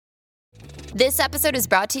This episode is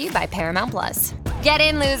brought to you by Paramount Plus. Get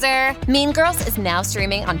in, loser! Mean Girls is now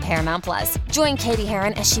streaming on Paramount Plus. Join Katie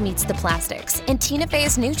Heron as she meets the plastics in Tina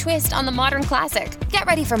Fey's new twist on the modern classic. Get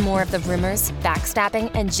ready for more of the rumors,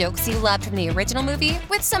 backstabbing, and jokes you loved from the original movie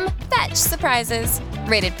with some fetch surprises.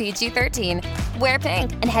 Rated PG-13. Wear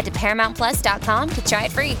pink and head to ParamountPlus.com to try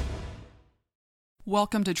it free.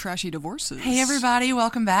 Welcome to Trashy Divorces. Hey, everybody.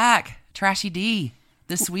 Welcome back. Trashy D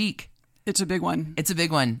this week. It's a big one. It's a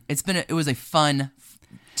big one. It was a fun,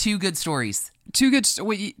 two good stories.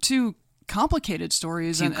 Two complicated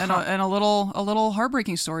stories and a little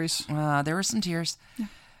heartbreaking stories. There were some tears. Yeah.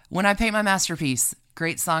 When I Paint My Masterpiece,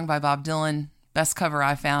 great song by Bob Dylan. Best cover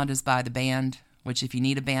I found is by The Band, which if you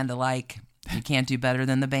need a band to like, you can't do better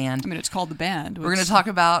than The Band. I mean, it's called The Band. We're going to talk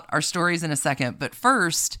about our stories in a second, but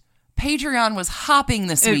first, Patreon was hopping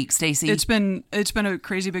this week, Stacey. It's been a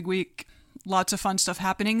crazy big week. Lots of fun stuff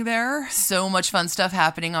happening there. So much fun stuff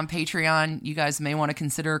happening on Patreon. You guys may want to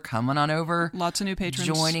consider coming on over. Lots of new patrons.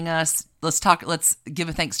 Joining us. Let's give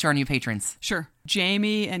a thanks to our new patrons. Sure.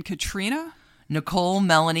 Jamie and Katrina. Nicole,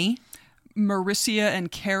 Melanie. Maricia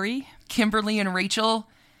and Carrie. Kimberly and Rachel.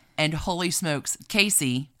 And holy smokes,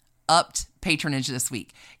 Casey upped patronage this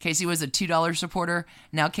week. Casey was a $2 supporter.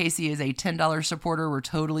 Now Casey is a $10 supporter. We're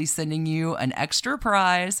totally sending you an extra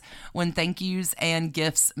prize when thank yous and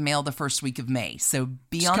gifts mail the first week of May. So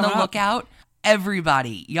be on the lookout.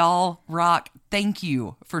 Everybody, y'all rock. Thank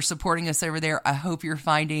you for supporting us over there. I hope you're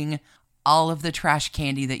finding all of the trash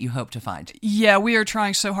candy that you hope to find. Yeah, we are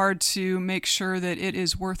trying so hard to make sure that it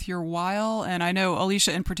is worth your while. And I know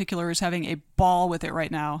Alicia in particular is having a ball with it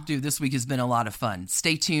right now. Dude, this week has been a lot of fun.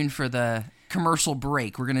 Stay tuned for the commercial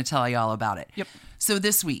break. We're going to tell you all about it. Yep. So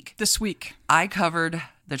this week, I covered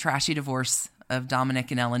the trashy divorce of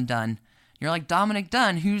Dominic and Ellen Dunn. You're like, Dominic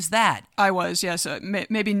Dunn, who's that? I was, yes.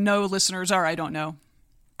 Maybe no listeners are, I don't know.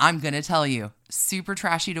 I'm going to tell you, super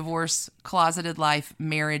trashy divorce, closeted life,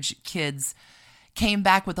 marriage, kids, came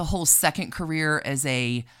back with a whole second career as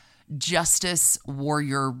a justice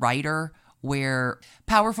warrior writer where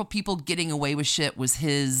powerful people getting away with shit was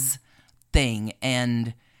his thing.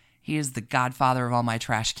 And he is the godfather of all my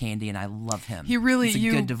trash candy, and I love him. He really is a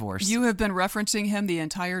good divorce. You have been referencing him the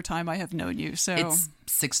entire time I have known you. So it's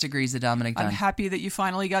 6 degrees of Dominic Dunn. I'm happy that you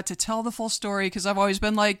finally got to tell the full story because I've always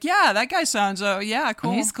been like, yeah, that guy sounds,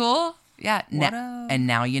 cool. He's cool. Yeah. And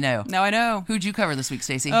now you know. Now I know. Who'd you cover this week,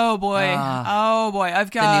 Stacey? Oh, boy.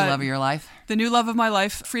 I've got the new love of your life. The new love of my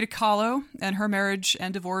life, Frida Kahlo, and her marriage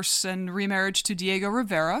and divorce and remarriage to Diego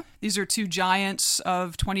Rivera. These are two giants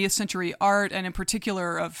of 20th century art, and in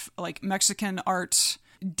particular of like Mexican art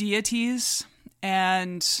deities.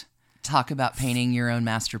 And talk about painting your own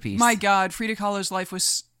masterpiece. My God, Frida Kahlo's life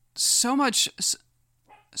was so much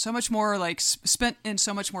more like spent in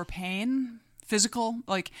so much more pain. Physical,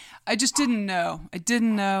 like I just didn't know.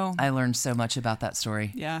 I learned so much about that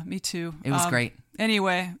story. Yeah, me too. It was great.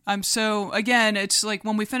 Anyway, again, it's like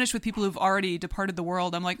when we finish with people who've already departed the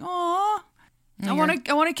world, I'm like, oh, I want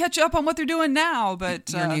to catch up on what they're doing now. But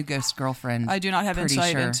your new ghost girlfriend, I do not have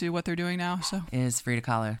insight into what they're doing now. So is Frida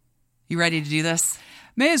Kahlo. You ready to do this?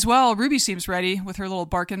 May as well. Ruby seems ready with her little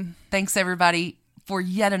barking. Thanks everybody for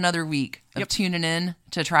yet another week of tuning in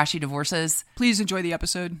to Trashy Divorces. Please enjoy the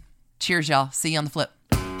episode. Cheers, y'all. See you on the flip.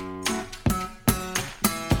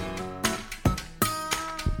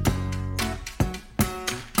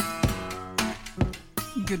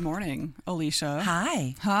 Good morning, Alicia.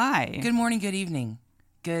 Hi. Good morning, good evening.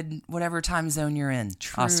 Good whatever time zone you're in.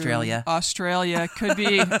 True. Australia. Could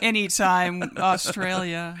be any time.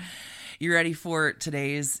 Australia. You ready for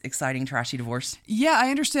today's exciting trashy divorce? Yeah, I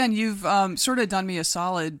understand you've sort of done me a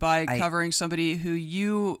solid by covering somebody who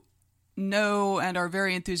you know and are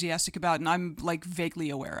very enthusiastic about, and I'm like vaguely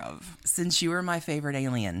aware of. Since you were my favorite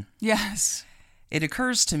alien. Yes. It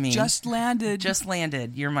occurs to me. Just landed.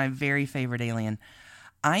 You're my very favorite alien.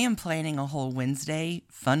 I am planning a whole Wednesday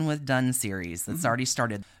Fun with Dunn series that's already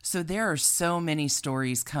started. So there are so many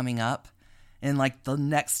stories coming up in like the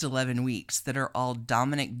next 11 weeks that are all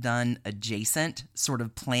Dominic Dunn adjacent, sort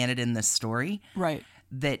of planted in this story. Right.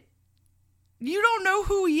 That you don't know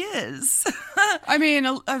who he is. I mean,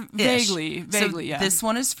 vaguely, so yeah. This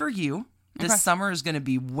one is for you. This summer is going to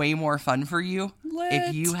be way more fun for you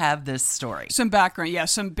if you have this story. Some background,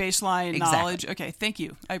 some baseline knowledge. Okay, thank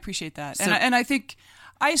you. I appreciate that. So, and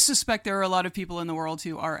I suspect there are a lot of people in the world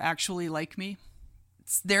who are actually like me.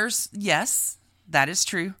 Yes, that is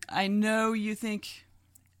true. I know you think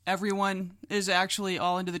everyone is actually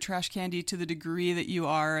all into the trash candy to the degree that you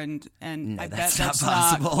are, and no, I bet that's that's not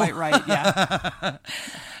possible. Not quite right. Yeah.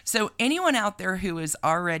 So anyone out there who is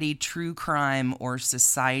already true crime or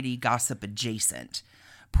society gossip adjacent,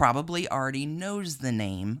 probably already knows the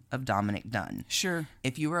name of Dominick Dunne. Sure.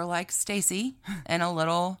 If you are like Stacy and a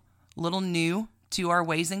little new to our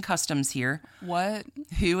ways and customs here. What?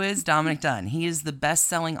 Who is Dominick Dunne? He is the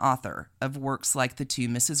best-selling author of works like The Two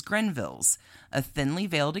Mrs. Grenvilles, a thinly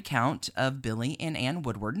veiled account of Billy and Ann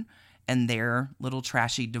Woodward and their little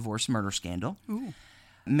trashy divorce murder scandal. Ooh.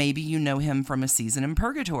 Maybe you know him from A Season in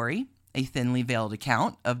Purgatory, a thinly veiled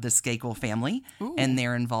account of the Skakel family and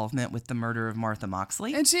their involvement with the murder of Martha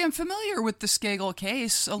Moxley. And see, I'm familiar with the Skakel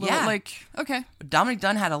case a little. Yeah. Okay. Dominick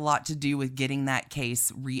Dunne had a lot to do with getting that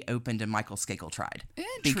case reopened and Michael Skakel tried.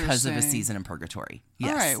 Because of A Season in Purgatory.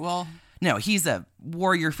 Yes. All right, well. No, he's a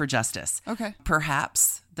warrior for justice. Okay.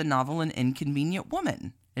 Perhaps the novel An Inconvenient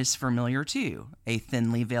Woman is familiar too. A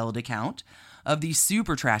thinly veiled account of the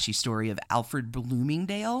super trashy story of Alfred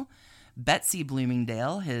Bloomingdale, Betsy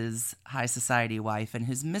Bloomingdale, his high society wife, and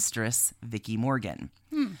his mistress, Vicky Morgan.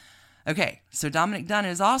 Okay, so Dominick Dunne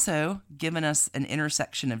has also given us an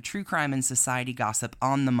intersection of true crime and society gossip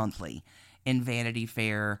on the monthly in Vanity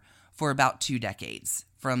Fair for about 2 decades,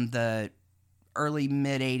 from the early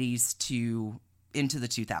mid-'80s to into the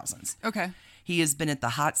 2000s. Okay. He has been at the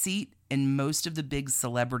hot seat in most of the big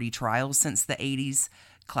celebrity trials since the 80s.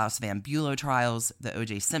 Klaus Van Bülow trials, the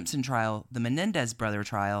O.J. Simpson trial, the Menendez brother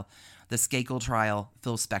trial, the Skakel trial,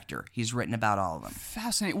 Phil Spector. He's written about all of them.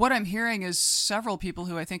 Fascinating. What I'm hearing is several people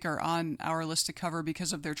who I think are on our list to cover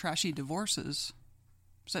because of their trashy divorces.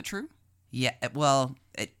 Is that true? Yeah, well,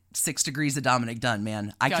 6 degrees of Dominick Dunne,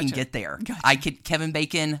 man. I can get there. Gotcha. Kevin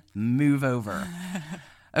Bacon, move over.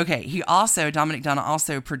 Okay, Dominick Dunne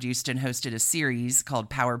also produced and hosted a series called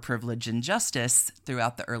Power, Privilege, and Justice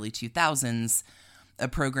throughout the early 2000s, a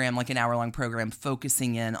program, like an hour-long program,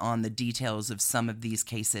 focusing in on the details of some of these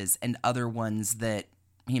cases and other ones that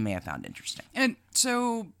he may have found interesting. And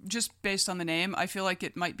so, just based on the name, I feel like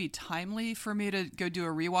it might be timely for me to go do a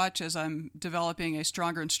rewatch as I'm developing a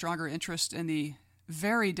stronger and stronger interest in the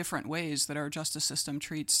very different ways that our justice system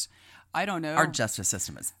treats, I don't know. Our justice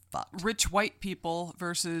system is fucked. Rich white people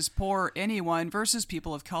versus poor anyone versus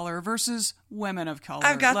people of color versus women of color.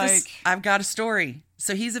 I've got a story.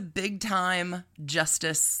 So he's a big-time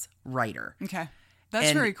justice writer. Okay.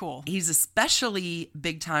 That's very cool. He's especially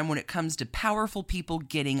big-time when it comes to powerful people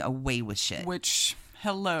getting away with shit. Which,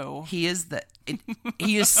 hello. He is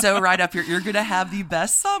so right up here. You're going to have the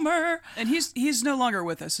best summer. And he's no longer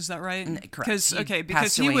with us, is that right? Correct. Because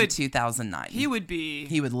passed away in 2009. He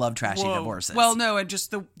would love trashy divorces. Well, no, and just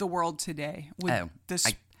the world today.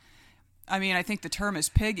 I think the term is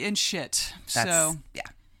pig in shit. Yeah.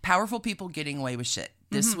 Powerful people getting away with shit.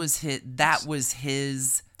 This was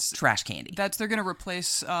his trash candy. They're going to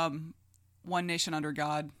replace One Nation Under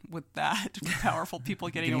God with that. With powerful people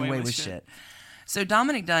getting away with shit. So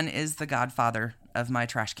Dominick Dunne is the godfather of my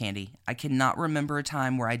trash candy. I cannot remember a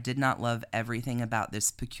time where I did not love everything about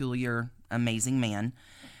this peculiar, amazing man.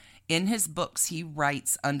 In his books, he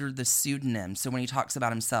writes under the pseudonym. So when he talks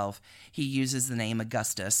about himself, he uses the name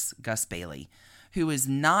Augustus, Gus Bailey, who is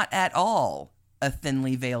not at all a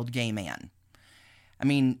thinly veiled gay man. I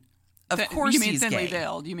mean, of course he's gay. You mean thinly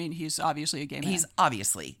veiled? You mean he's obviously a gay man? He's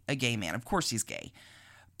obviously a gay man. Of course he's gay.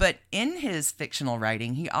 But in his fictional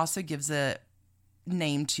writing, he also gives a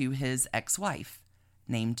name to his ex-wife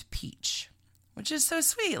named Peach, which is so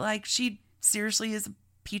sweet. Like, she seriously is a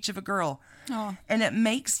peach of a girl. Aww. And it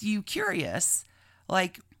makes you curious.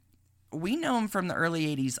 Like, we know him from the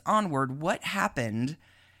early 80s onward. What happened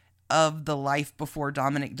of the life before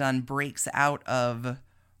Dominick Dunne breaks out of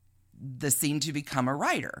the scene to become a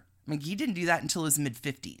writer? I mean, he didn't do that until his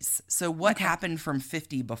mid-50s. So what happened from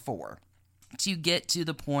 50 before to get to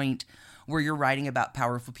the point where you're writing about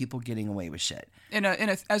powerful people getting away with shit?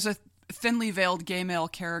 As a thinly veiled gay male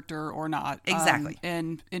character or not. Exactly.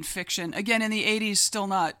 In fiction. Again, in the 80s, still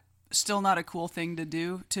not a cool thing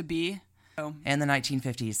to be. So, and the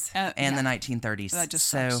 1950s and the 1930s. That just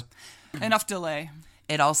sucks. Enough delay.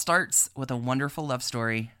 It all starts with a wonderful love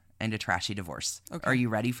story and a trashy divorce. Okay. Are you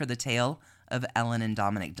ready for the tale of Ellen and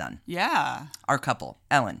Dominick Dunne? Yeah. Our couple,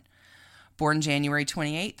 Ellen, born January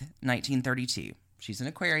 28th, 1932. She's an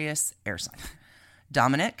Aquarius, air sign.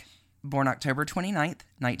 Dominick, born October 29th,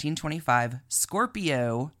 1925,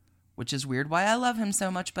 Scorpio, which is weird why I love him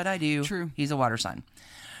so much, but I do. True. He's a water sign.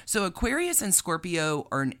 So Aquarius and Scorpio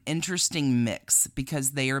are an interesting mix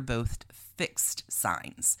because they are both fixed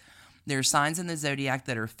signs. There are signs in the zodiac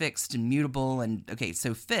that are fixed and mutable.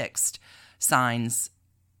 So fixed signs,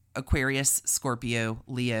 Aquarius, Scorpio,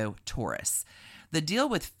 Leo, Taurus. The deal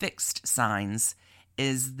with fixed signs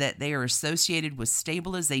is that they are associated with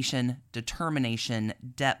stabilization, determination,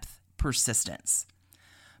 depth, persistence.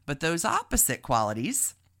 But those opposite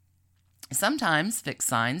qualities, Sometimes fixed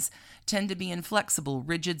signs tend to be inflexible,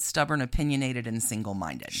 rigid, stubborn, opinionated, and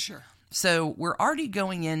single-minded. Sure. So we're already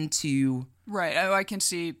going into... Right. Oh, I can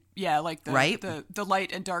see, like the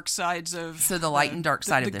light and dark sides of... So the light and dark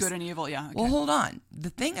side of this. The good and evil, yeah. Okay. Well, hold on. The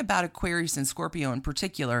thing about Aquarius and Scorpio in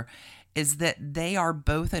particular is that they are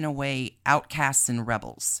both, in a way, outcasts and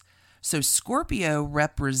rebels. So Scorpio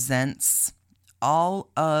represents all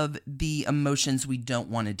of the emotions we don't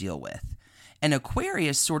want to deal with. And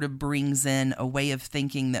Aquarius sort of brings in a way of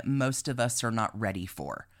thinking that most of us are not ready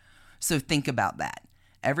for. So think about that.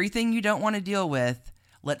 Everything you don't want to deal with,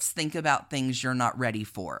 let's think about things you're not ready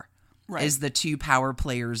for. Right. Is the two power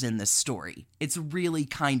players in this story. It's really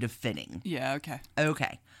kind of fitting. Yeah, okay.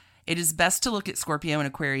 Okay. It is best to look at Scorpio and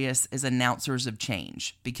Aquarius as announcers of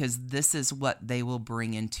change because this is what they will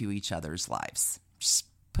bring into each other's lives. Just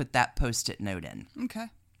put that Post-it note in. Okay.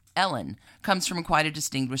 Ellen comes from quite a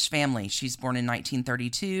distinguished family. She's born in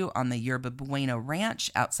 1932 on the Yerba Buena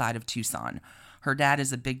Ranch outside of Tucson. Her dad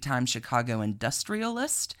is a big-time Chicago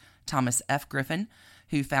industrialist, Thomas F. Griffin,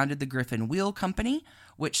 who founded the Griffin Wheel Company,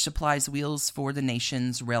 which supplies wheels for the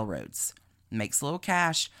nation's railroads. Makes a little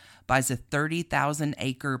cash, buys a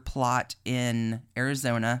 30,000-acre plot in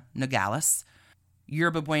Arizona, Nogales.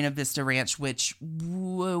 Yerba Buena Vista Ranch, which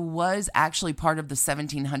was actually part of the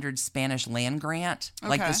 1700 Spanish land grant. Okay.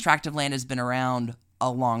 Like, this tract of land has been around a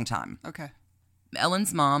long time. Okay.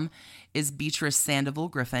 Ellen's mom is Beatrice Sandoval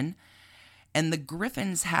Griffin, and the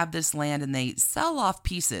Griffins have this land and they sell off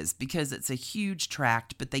pieces because it's a huge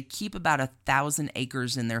tract, but they keep about 1,000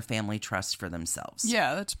 acres in their family trust for themselves.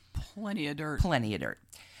 Yeah, that's plenty of dirt. Plenty of dirt.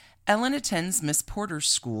 Ellen attends Miss Porter's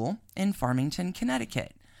School in Farmington,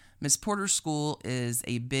 Connecticut. Miss Porter's School is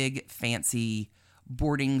a big, fancy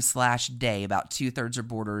boarding/day. About 2/3 are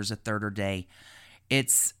boarders, 1/3 are day.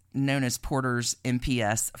 It's known as Porter's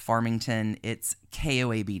MPS Farmington. It's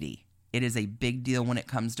KOABD. It is a big deal when it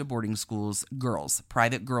comes to boarding schools, girls,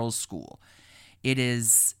 private girls' school. It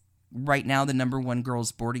is right now the #1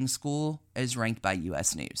 girls' boarding school is ranked by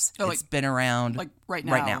U.S. News. Oh, it's been around right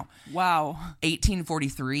now. Wow.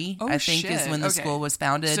 1843, I think, is when the school was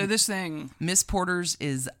founded. So this thing... Miss Porter's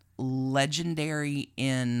is legendary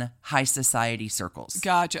in high society circles.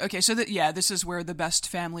 Gotcha. Okay, so this is where the best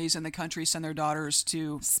families in the country send their daughters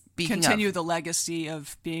to continue the legacy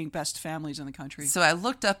of being best families in the country. So I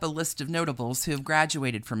looked up a list of notables who have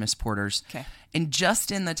graduated from Miss Porter's. Okay. And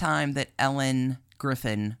just in the time that Ellen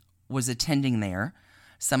Griffin was attending there,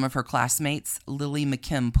 some of her classmates, Lily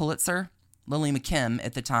McKim Pulitzer. Lily McKim,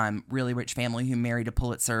 at the time, really rich family who married a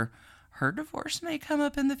Pulitzer. Her divorce may come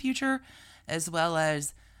up in the future, as well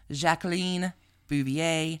as Jacqueline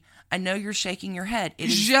Bouvier. I know you're shaking your head.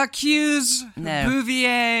 Jacques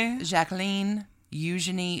Bouvier. Jacqueline,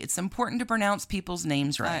 Eugenie. It's important to pronounce people's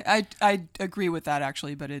names right. I agree with that,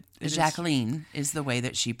 actually, but it Jacqueline is the way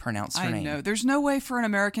that she pronounced her name. I know. There's no way for an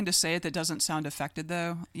American to say it that doesn't sound affected,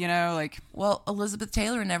 though. You know, like... Well, Elizabeth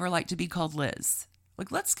Taylor never liked to be called Liz.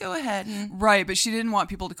 Like, let's go ahead and... Right, but she didn't want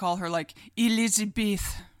people to call her, like,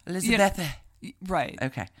 Elizabeth. Elizabeth. Right.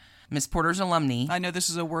 Okay. Miss Porter's alumni. I know this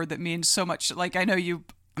is a word that means so much. Like, I know you...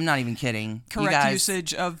 I'm not even kidding. Correct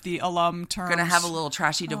usage of the alum terms. We're going to have a little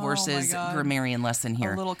trashy divorces grammarian lesson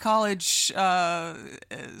here. A little college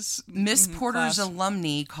Miss Porter's class.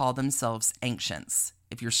 Alumni call themselves ancients.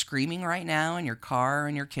 If you're screaming right now in your car,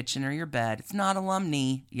 in your kitchen, or your bed, it's not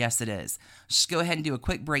alumni. Yes, it is. Just go ahead and do a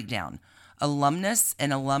quick breakdown. Alumnus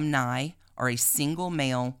and alumni are a single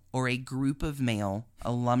male or a group of male.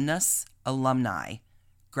 Alumnus, alumni,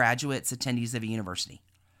 graduates, attendees of a university.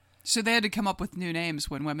 So they had to come up with new names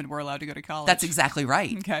when women were allowed to go to college. That's exactly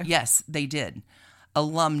right. Okay. Yes, they did.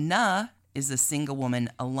 Alumna is a single woman.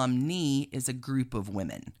 Alumni is a group of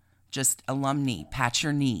women. Just alumni. Pat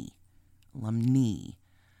your knee. Alumni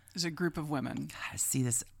is a group of women. God, I see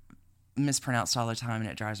this mispronounced all the time and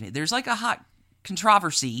it drives me. There's like a hot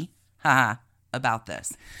controversy about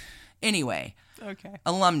this. Anyway. Okay.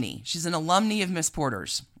 Alumni. She's an alumni of Miss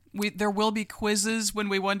Porter's. There will be quizzes when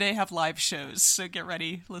we one day have live shows, so get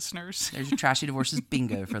ready, listeners. There's your trashy divorces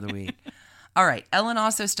bingo for the week. All right. Ellen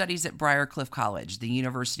also studies at Briarcliff College, the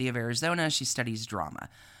University of Arizona. She studies drama,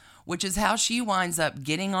 which is how she winds up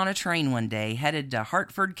getting on a train one day, headed to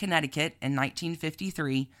Hartford, Connecticut in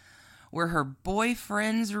 1953, where her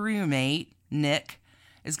boyfriend's roommate, Nick,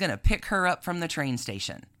 is going to pick her up from the train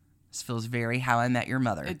station. This feels very How I Met Your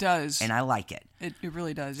Mother. It does. And I like it. It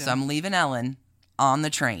really does, yeah. So I'm leaving Ellen on the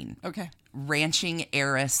train. Okay. Ranching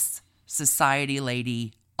heiress, society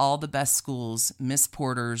lady, all the best schools, Miss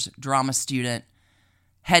Porter's, drama student,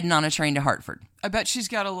 heading on a train to Hartford. I bet she's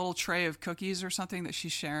got a little tray of cookies or something that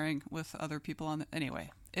she's sharing with other people on the...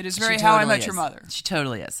 Anyway, it is very How I Met Your Mother. She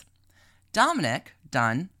totally is. Dominic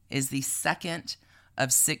Dunn is the second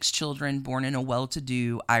of 6 children born in a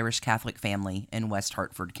well-to-do Irish Catholic family in West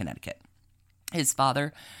Hartford, Connecticut. His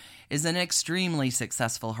father is an extremely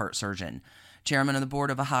successful heart surgeon, chairman of the board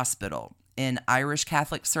of a hospital. In Irish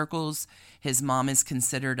Catholic circles, his mom is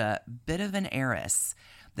considered a bit of an heiress.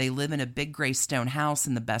 They live in a big gray stone house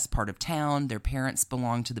in the best part of town. Their parents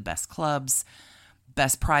belong to the best clubs,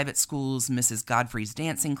 best private schools, Mrs. Godfrey's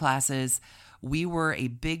dancing classes. We were a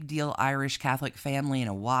big deal Irish Catholic family in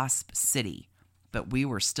a WASP city, but we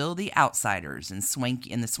were still the outsiders in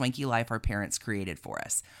the swanky life our parents created for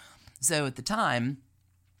us. So at the time,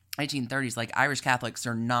 1930s, like, Irish Catholics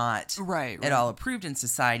are not right. at all approved in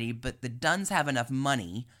society, but the Dunns have enough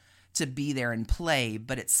money to be there and play,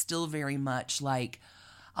 but it's still very much like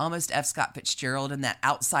almost F. Scott Fitzgerald and that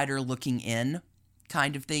outsider looking in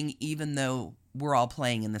kind of thing, even though we're all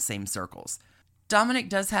playing in the same circles. Dominic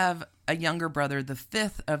does have a younger brother. The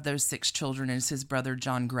 5th of those 6 children is his brother,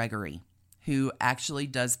 John Gregory, who actually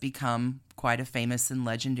does become quite a famous and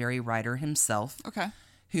legendary writer himself. Okay.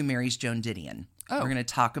 Who marries Joan Didion. Oh. We're going to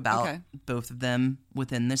talk about both of them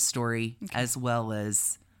within this story, as well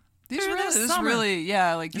as these really,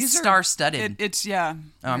 yeah, like these are star-studded. It's yeah.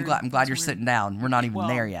 Oh, I'm glad you're sitting down. We're not even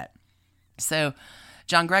there yet. So,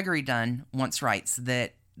 John Gregory Dunn once writes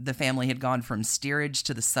that the family had gone from steerage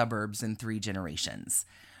to the suburbs in 3 generations.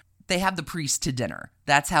 They have the priest to dinner.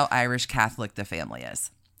 That's how Irish Catholic the family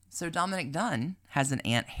is. So Dominic Dunn has an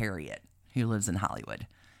Aunt Harriet who lives in Hollywood.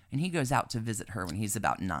 And he goes out to visit her when he's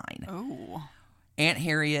about 9. Oh. Aunt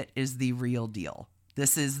Harriet is the real deal.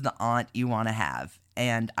 This is the aunt you want to have.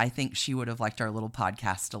 And I think she would have liked our little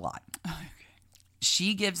podcast a lot. Okay.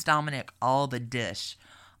 She gives Dominic all the dish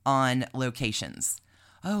on locations.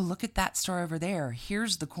 Oh, look at that store over there.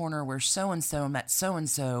 Here's the corner where so-and-so met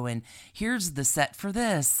so-and-so. And here's the set for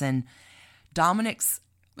this. And Dominic's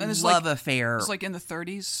love affair. It's like in the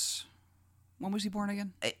 30s. When was he born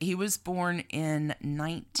again? He was born in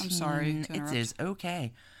I'm sorry to interrupt. It is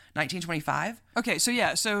okay. 1925? Okay, so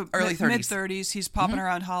yeah, early 30s. Mid-30s. He's popping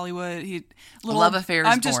around Hollywood. Love affair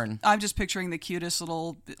is born. I'm just picturing the cutest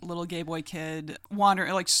little gay boy kid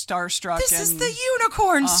wandering, like starstruck. This is the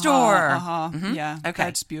unicorn store. Yeah, okay.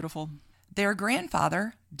 That's beautiful. Their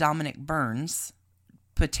grandfather, Dominic Burns,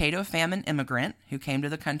 potato famine immigrant who came to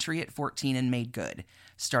the country at 14 and made good.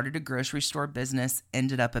 Started a grocery store business,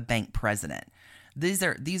 ended up a bank president. These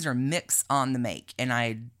are mix on the make, and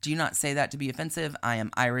I do not say that to be offensive. I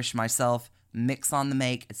am Irish myself. Mix on the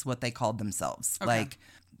make, it's what they called themselves. Okay. Like,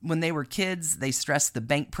 when they were kids, they stressed the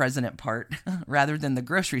bank president part rather than the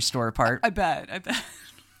grocery store part. I bet.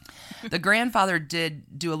 The grandfather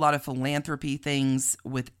did do a lot of philanthropy things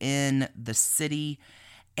within the city.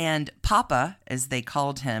 And Papa, as they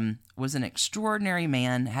called him, was an extraordinary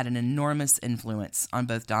man, had an enormous influence on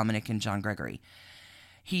both Dominic and John Gregory.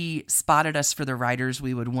 He spotted us for the writers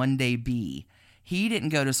we would one day be. He didn't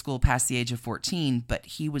go to school past the age of 14, but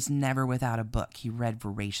he was never without a book. He read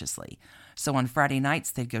voraciously. So on Friday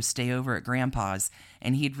nights, they'd go stay over at Grandpa's,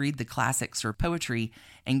 and he'd read the classics or poetry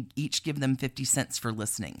and each give them 50 cents for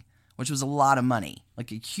listening, which was a lot of money,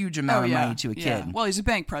 like a huge amount of money to a kid. Well, he's a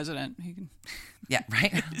bank president. He can... Yeah,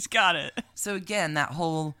 right? He's got it. So again, that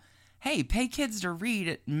whole, hey, pay kids to read,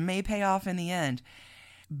 it may pay off in the end.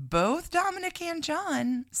 Both Dominic and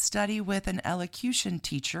John study with an elocution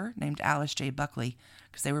teacher named Alice J. Buckley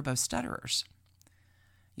because they were both stutterers.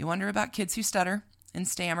 You wonder about kids who stutter and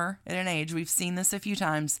stammer at an age. We've seen this a few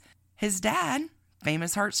times. His dad,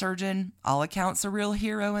 famous heart surgeon, all accounts a real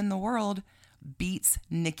hero in the world, beats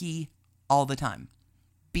Nicky all the time.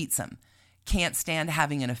 Beats him. Can't stand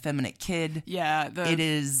having an effeminate kid. Yeah. It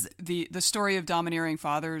is... The story of domineering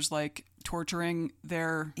fathers, like, torturing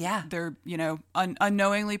their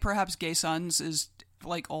unknowingly perhaps gay sons is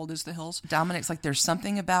like old as the hills. Dominic's like, there's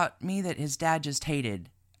something about me that his dad just hated.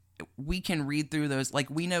 We can read through those. Like,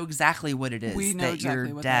 we know exactly what it is that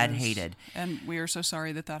your dad hated. And we are so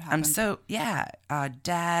sorry that happened.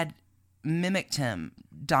 Dad mimicked him.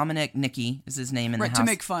 Dominic Nicky is his name in the house. To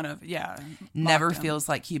make fun of, never feels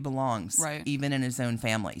like he belongs, right? Even in his own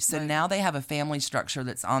family. So now they have a family structure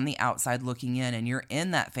that's on the outside looking in, and you're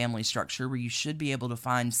in that family structure where you should be able to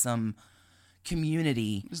find some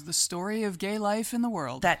community. Is the story of gay life in the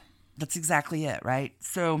world. That's exactly it, right?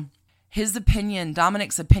 So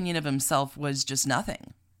Dominic's opinion of himself was just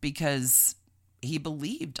nothing because he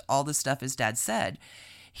believed all the stuff his dad said.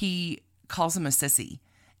 He calls him a sissy.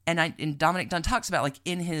 And Dominic Dunn talks about, like,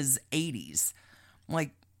 in his 80s, like,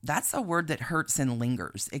 that's a word that hurts and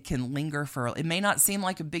lingers. It can linger it may not seem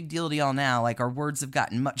like a big deal to y'all now, like our words have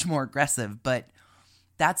gotten much more aggressive, but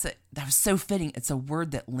that was so fitting. It's a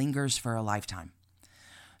word that lingers for a lifetime.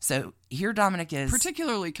 So here Dominic is.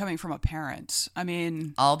 Particularly coming from a parent. I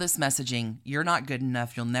mean, all this messaging, you're not good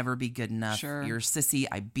enough, you'll never be good enough, Sure. You're a sissy,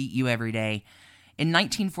 I beat you every day. In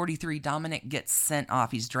 1943, Dominic gets sent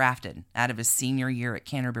off. He's drafted out of his senior year at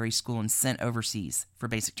Canterbury School and sent overseas for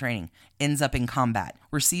basic training. Ends up in combat.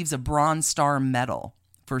 Receives a Bronze Star Medal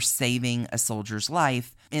for saving a soldier's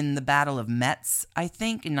life in the Battle of Metz, I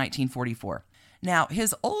think, in 1944. Now,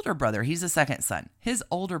 his older brother, he's the second son. His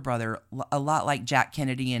older brother, a lot like Jack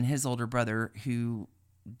Kennedy and his older brother who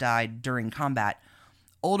died during combat,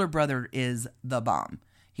 older brother is the bomb.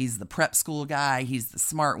 He's the prep school guy. He's the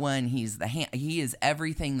smart one. He is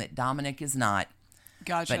everything that Dominic is not.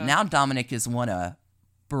 gotcha. But now Dominic is won a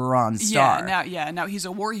Bronze Star. Now he's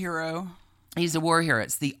a war hero. He's a war hero.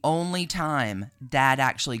 It's the only time Dad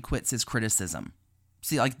actually quits his criticism.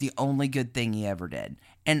 See, like the only good thing he ever did.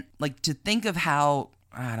 And like to think of how,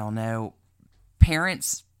 I don't know,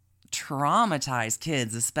 parents traumatize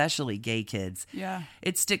kids, especially gay kids. Yeah.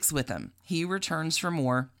 It sticks with him. He returns from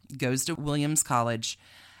war, goes to Williams College.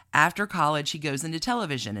 After college, he goes into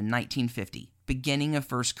television in 1950, beginning of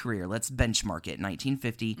first career. Let's benchmark it,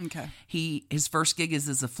 1950. Okay. His first gig is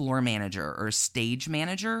as a floor manager or a stage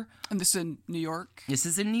manager. And this is in New York? This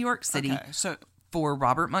is in New York City Okay, so, for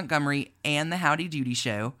Robert Montgomery and the Howdy Doody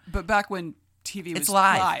Show. but back when TV was It's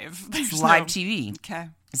live. There's It's live TV. Okay.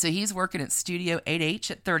 So he's working at Studio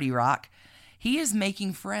 8H at 30 Rock. He is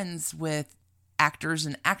making friends with actors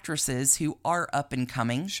and actresses who are up and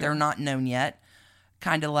coming. Sure. They're not known yet.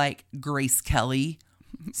 Kind of like Grace Kelly,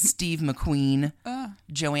 Steve McQueen,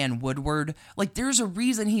 Joanne Woodward. Like, there's a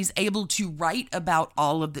reason he's able to write about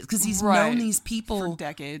all of this because he's known these people for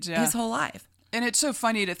decades, yeah. his whole life. And it's so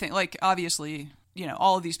funny to think, like, obviously,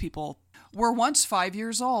 all of these people were once 5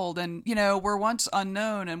 years old and, were once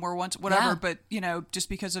unknown and were once whatever. Yeah. But, just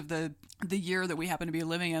because of the year that we happen to be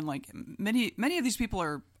living in, like, many of these people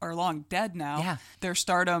are long dead now. Yeah. Their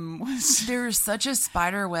stardom was... There's such a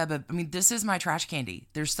spider web of, this is my trash candy.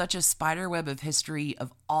 There's such a spider web of history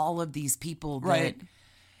of all of these people that, Right.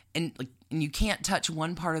 and you can't touch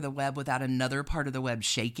one part of the web without another part of the web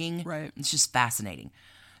shaking. Right. It's just fascinating.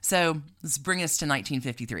 So let's bring us to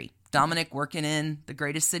 1953. Dominic working in the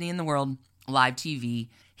greatest city in the world, live TV.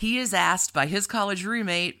 He is asked by his college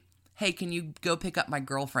roommate, hey, can you go pick up my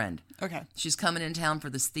girlfriend? Okay. She's coming in town for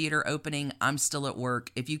this theater opening. I'm still at work.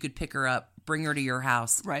 If you could pick her up, bring her to your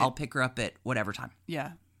house. Right. I'll pick her up at whatever time.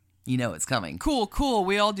 Yeah. You know it's coming. Cool.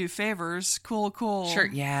 We all do favors. Cool. Sure.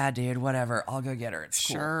 Yeah, dude, whatever. I'll go get her. It's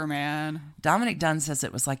cool. Sure, man. Dominic Dunn says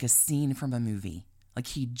it was like a scene from a movie. Like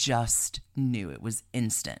he just knew. It was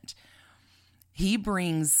instant. He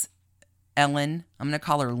brings Ellen, I'm going to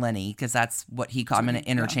call her Lenny because that's what he called. I'm going to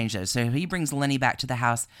interchange those. So he brings Lenny back to the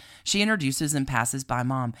house. She introduces and passes by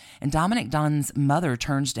Mom. And Dominic Dunn's mother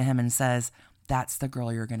turns to him and says, that's the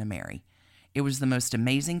girl you're going to marry. It was the most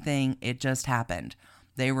amazing thing. It just happened.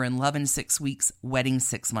 They were in love in 6 weeks, wedding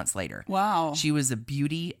 6 months later. Wow. She was a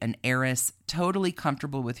beauty, an heiress, totally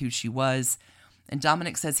comfortable with who she was. And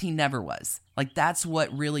Dominic says he never was. Like, that's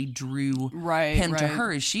what really drew him to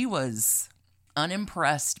her, is she was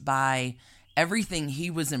unimpressed by everything he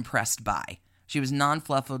was impressed by. She was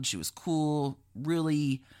non-fluffled. She was cool,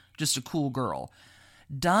 really just a cool girl.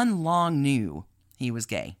 Dunn long knew he was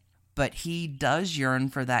gay, but he does yearn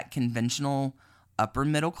for that conventional upper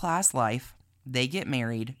middle class life. They get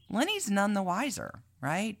married. Lenny's none the wiser,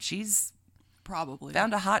 right? She's probably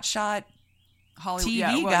found a hotshot Hollywood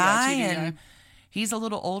TV guy, TV and guy. he's a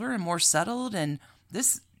little older and more settled, and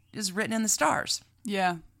this is written in the stars.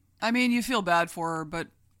 Yeah. I mean, you feel bad for her, but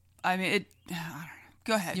I mean, it.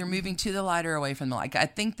 Go ahead. You're moving to the light or away from the light. I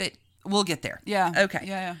think that we'll get there. Yeah. Okay.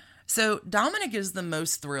 Yeah. So Dominic is the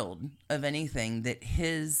most thrilled of anything that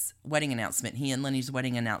his wedding announcement, he and Lenny's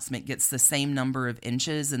wedding announcement, gets the same number of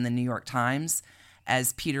inches in the New York Times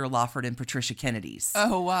as Peter Lawford and Patricia Kennedy's.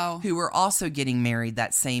 Oh, wow. Who were also getting married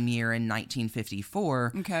that same year in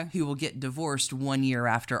 1954. Okay. Who will get divorced 1 year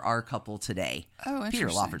after our couple today. Oh, interesting.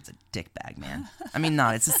 Peter Lawford's a dickbag, man. I mean,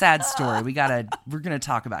 not. It's a sad story. We're going to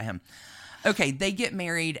talk about him. Okay, they get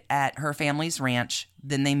married at her family's ranch.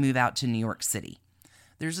 Then they move out to New York City.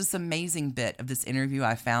 There's this amazing bit of this interview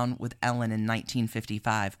I found with Ellen in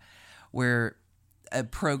 1955 where a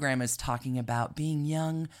program is talking about being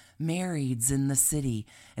young marrieds in the city.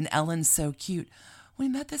 And Ellen's so cute. We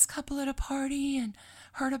met this couple at a party and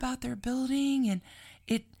heard about their building, and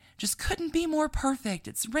it just couldn't be more perfect.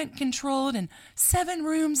 It's rent controlled and 7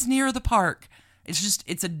 rooms near the park.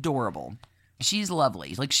 It's adorable. She's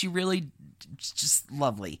lovely. Like, she really just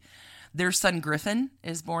lovely. Their son Griffin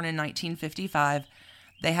is born in 1955.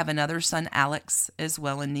 They have another son, Alex, as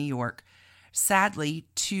well in New York. Sadly,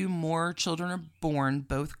 2 more children are born,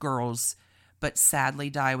 both girls, but sadly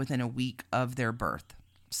die within a week of their birth.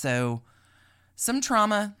 So some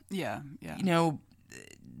trauma. Yeah. You know,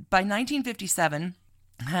 by 1957,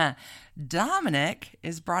 Dominic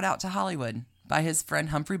is brought out to Hollywood by his friend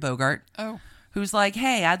Humphrey Bogart. Oh. Who's like,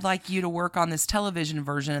 hey, I'd like you to work on this television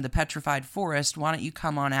version of The Petrified Forest. Why don't you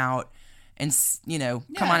come on out and,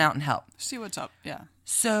 come on out and help? See what's up. Yeah.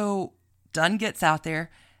 So Dunn gets out there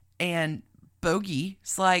and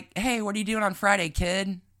Bogey's like, hey, what are you doing on Friday,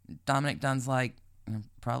 kid? Dominic Dunn's like, I'm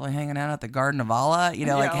probably hanging out at the Garden of Allah,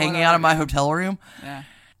 hanging out in my hotel room. Yeah.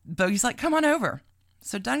 Bogey's like, come on over.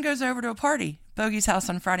 So Dunn goes over to a party, Bogey's house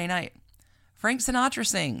on Friday night. Frank Sinatra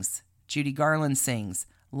sings. Judy Garland sings.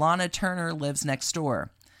 Lana Turner lives next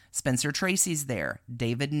door. Spencer Tracy's there.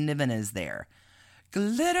 David Niven is there.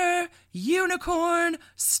 Glitter, unicorn,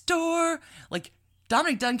 store. Like,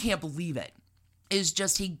 Dominic Dunn can't believe it. It's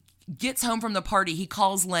just he gets home from the party. He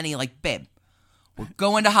calls Lenny like, babe, we're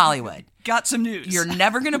going to Hollywood. Got some news. You're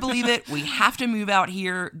never going to believe it. We have to move out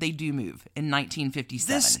here. They do move in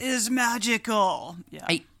 1957. This is magical. Yeah.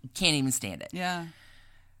 I can't even stand it. Yeah.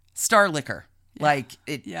 Star liquor. Yeah. Like,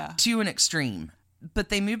 it Yeah. to an extreme. But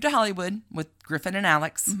they moved to Hollywood with Griffin and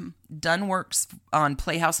Alex. Mm-hmm. Dunn works on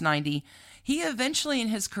Playhouse 90. He eventually in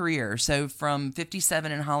his career, so from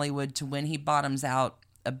 57 in Hollywood to when he bottoms out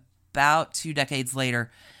about 2 decades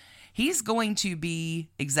later, he's going to be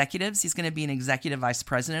executives. He's going to be an executive vice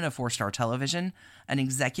president of 4-Star Television, an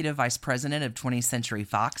executive vice president of 20th Century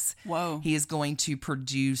Fox. Whoa. He is going to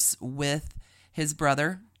produce with his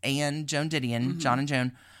brother and Joan Didion, John and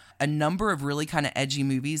Joan, a number of really kind of edgy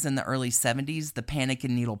movies in the early 70s, The Panic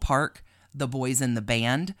in Needle Park, The Boys in the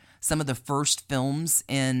Band, some of the first films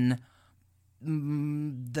in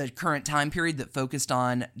the current time period that focused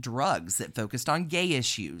on drugs, that focused on gay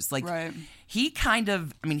issues. Like, Right. he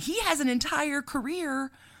has an entire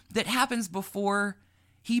career that happens before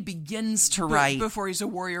he begins to write. Before he's a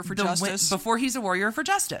warrior for justice. Before he's a warrior for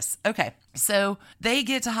justice. Okay. So they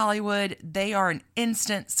get to Hollywood. They are an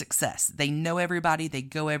instant success. They know everybody. They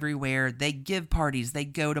go everywhere. They give parties. They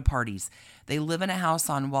go to parties. They live in a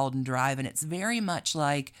house on Walden Drive, and it's very much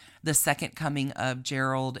like the second coming of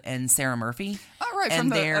Gerald and Sarah Murphy. Oh, right, and from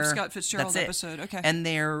the F. Scott Fitzgerald that's it. episode. Okay. And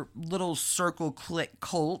their little circle click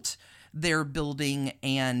cult they're building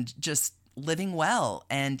and just living well.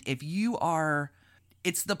 And if you are...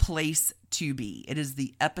 It's the place to be. It is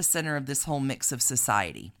the epicenter of this whole mix of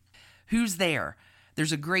society. Who's there?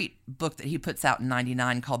 There's a great book that he puts out in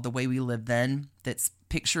 99 called The Way We Lived Then that's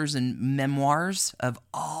pictures and memoirs of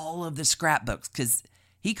all of the scrapbooks because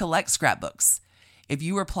he collects scrapbooks. If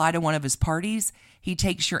you reply to one of his parties, he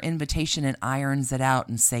takes your invitation and irons it out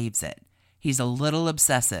and saves it. He's a little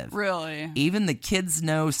obsessive. Really? Even the kids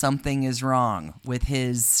know something is wrong with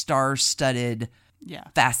his star-studded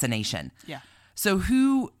fascination. Yeah. So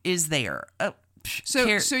who is there? So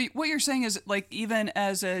what you're saying is, like, even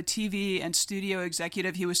as a TV and studio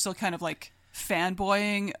executive, he was still kind of like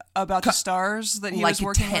fanboying about the stars that he was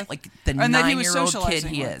working with, like the and that he was 9-year-old kid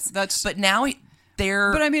socializing he with. is. But now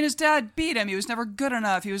they're. But I mean, his dad beat him. He was never good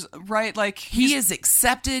enough. He was right, like he is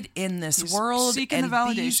accepted in this world, seeking and the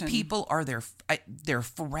validation. these people are their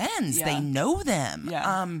friends. Yeah. They know them.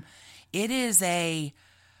 Yeah. It is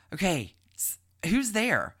okay. Who's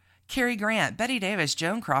there? Cary Grant, Bette Davis,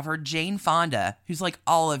 Joan Crawford, Jane Fonda, who's like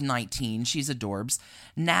all of 19. She's adorbs.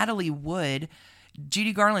 Natalie Wood,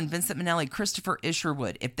 Judy Garland, Vincent Minnelli, Christopher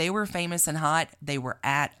Isherwood. If they were famous and hot, they were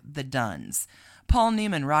at the Dunns. Paul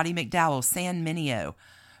Newman, Roddy McDowell, San Mineo.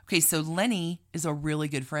 Okay, so Lenny is a really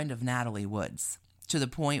good friend of Natalie Wood's to the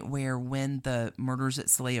point where when the murders at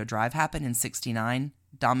Saleo Drive happened in 1969,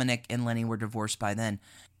 Dominic and Lenny were divorced by then.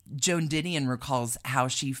 Joan Didion recalls how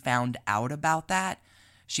she found out about that.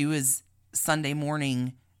 She was Sunday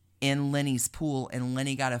morning in Lenny's pool, and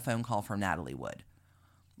Lenny got a phone call from Natalie Wood.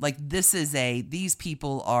 Like, these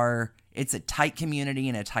people are, it's a tight community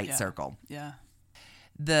and a tight circle. Yeah.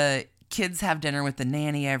 The kids have dinner with the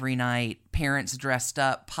nanny every night. Parents dressed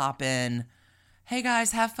up, pop in. Hey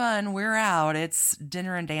guys, have fun. We're out. It's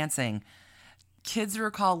dinner and dancing. Kids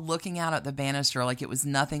recall looking out at the banister like it was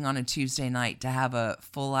nothing on a Tuesday night to have a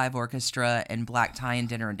full live orchestra and black tie and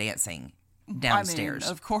dinner and dancing downstairs. I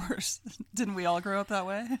mean, of course. Didn't we all grow up that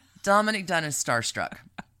way? Dominic Dunn is starstruck.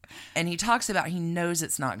 And he talks about he knows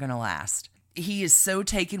it's not going to last. He is so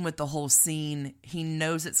taken with the whole scene. He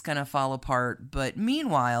knows it's going to fall apart. But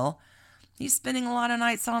meanwhile, he's spending a lot of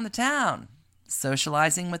nights on the town,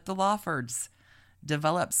 socializing with the Lawfords.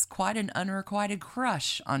 Develops quite an unrequited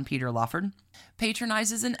crush on Peter Lawford.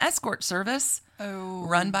 Patronizes an escort service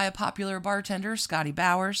run by a popular bartender, Scotty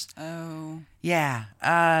Bowers. Oh. Yeah.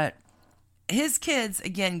 his kids,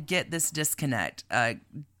 again, get this disconnect.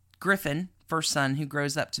 Griffin, first son, who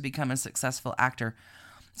grows up to become a successful actor,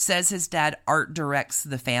 says his dad art directs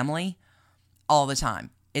the family all the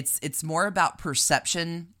time. It's more about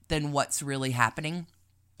perception than what's really happening.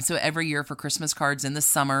 So every year for Christmas cards in the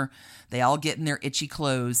summer, they all get in their itchy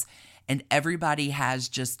clothes, and everybody has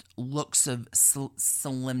just looks of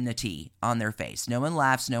solemnity on their face. No one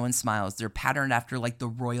laughs, no one smiles. They're patterned after like the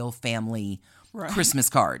royal family Christmas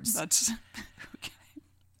cards. That's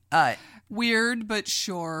okay. Weird, but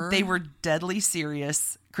sure. They were deadly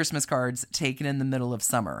serious Christmas cards taken in the middle of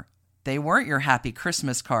summer. They weren't your happy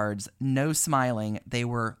Christmas cards, no smiling. They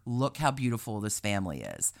were, look how beautiful this family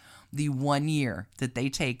is. The one year that they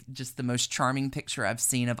take just the most charming picture I've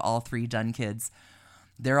seen of all three Dunn kids.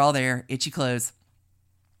 They're all there, itchy clothes.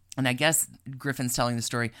 And I guess Griffin's telling the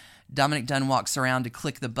story. Dominic Dunn walks around to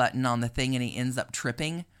click the button on the thing and he ends up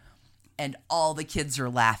tripping. And all the kids are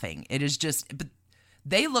laughing. It is just, but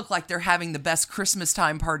they look like they're having the best Christmas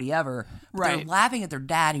time party ever. Right. They're laughing at their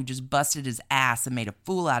dad who just busted his ass and made a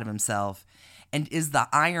fool out of himself. And is the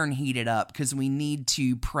iron heated up because we need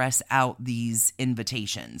to press out these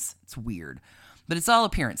invitations? It's weird. But it's all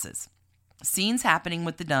appearances. Scenes happening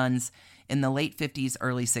with the Dunns in the late 50s,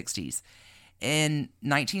 early 60s. In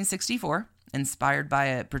 1964, inspired by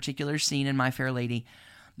a particular scene in My Fair Lady,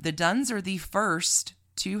 the Dunns are the first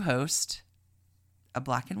to host a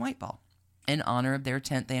black and white ball in honor of their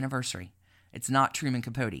 10th anniversary. It's not Truman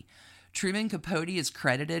Capote. Truman Capote is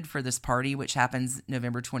credited for this party, which happens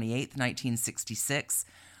November 28th, 1966,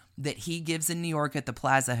 that he gives in New York at the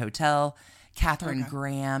Plaza Hotel. Katharine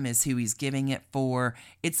Graham is who he's giving it for.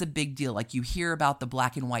 It's a big deal. Like, you hear about the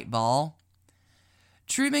black and white ball.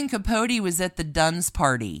 Truman Capote was at the Dunn's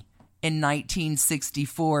party in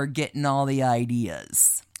 1964 getting all the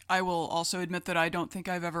ideas. I will also admit that I don't think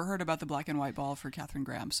I've ever heard about the black and white ball for Katharine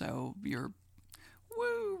Graham, so you're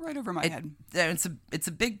right over my head. It's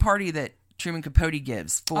a big party that Truman Capote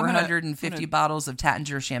gives. 450 bottles of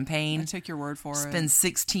Tattinger champagne. I take your word for it. Spends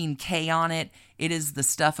 $16,000 on it. It is the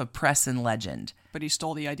stuff of press and legend. But he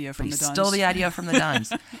stole the idea from the Dunns.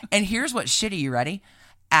 Dunns. And here's what's shitty. You ready?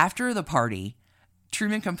 After the party,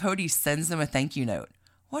 Truman Capote sends them a thank you note.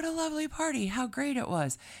 What a lovely party. How great it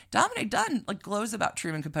was. Dominic Dunn glows about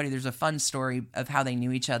Truman Capote. There's a fun story of how they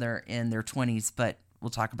knew each other in their 20s, but we'll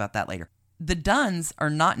talk about that later. The Dunns are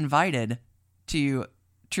not invited to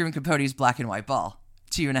Truman Capote's black and white ball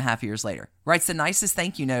 2.5 years later. Writes the nicest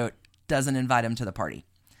thank you note, doesn't invite him to the party.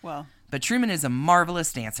 Well, but Truman is a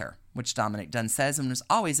marvelous dancer, which Dominic Dunn says, and was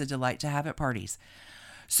always a delight to have at parties.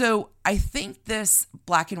 So I think this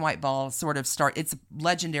black and white ball it's a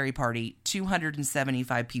legendary party,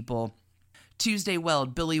 275 people. Tuesday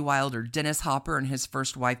Weld, Billy Wilder, Dennis Hopper, and his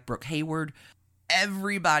first wife, Brooke Hayward.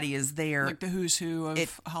 Everybody is there. Like the who's who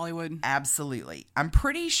of Hollywood. Absolutely. I'm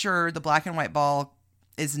pretty sure the black and white ball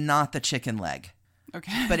is not the chicken leg.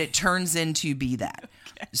 Okay. But it turns into be that.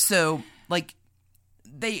 Okay. So,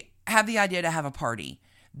 they have the idea to have a party.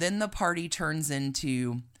 Then the party turns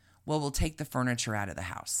into, well, we'll take the furniture out of the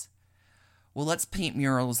house. Well, let's paint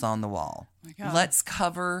murals on the wall. Oh my God. Let's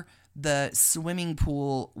cover the swimming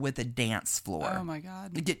pool with a dance floor. Oh my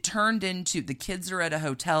God. It get turned into, the kids are at a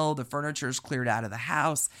hotel, the furniture is cleared out of the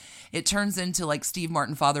house. It turns into like Steve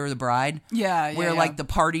Martin, Father of the Bride. Yeah. Where like the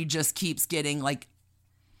party just keeps getting like,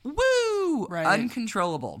 woo,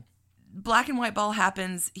 uncontrollable. Black and white ball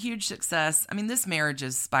happens, huge success. I mean, this marriage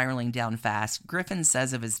is spiraling down fast. Griffin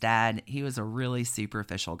says of his dad, he was a really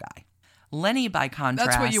superficial guy. Lenny, by contrast...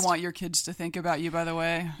 That's what you want your kids to think about you, by the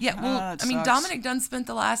way. Yeah, well, I mean, Dominic Dunn spent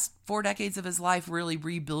the last 4 decades of his life really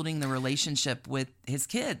rebuilding the relationship with his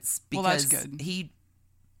kids. Well, that's good.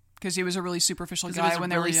 Because he was a really superficial guy when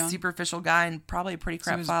they were young. He was a really superficial guy and probably a pretty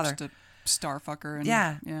crap father. Just a star fucker. And,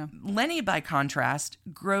 yeah. Lenny, by contrast,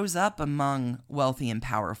 grows up among wealthy and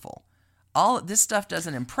powerful. All this stuff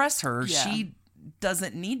doesn't impress her. Yeah. She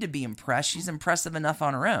doesn't need to be impressed. She's impressive enough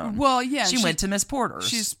on her own. Well, yeah. She went to Miss Porter's.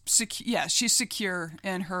 She's secure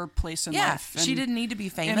in her place in life. She didn't need to be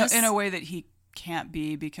famous. In a way that he can't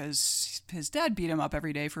be because his dad beat him up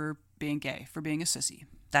every day for being gay, for being a sissy.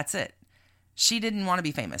 That's it. She didn't want to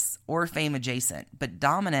be famous or fame adjacent, but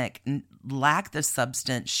Dominic lacked the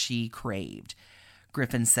substance she craved.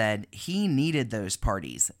 Griffin said he needed those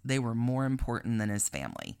parties. They were more important than his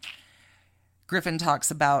family. Griffin talks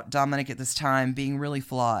about Dominic at this time being really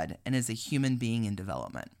flawed and as a human being in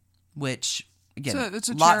development, which, again,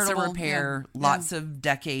 lots of repair, lots of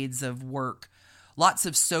decades of work, lots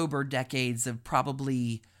of sober decades of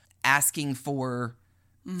probably asking for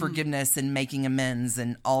forgiveness and making amends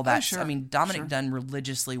and all that. I mean, Dominic Dunn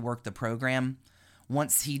religiously worked the program.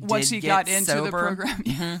 Once he got into the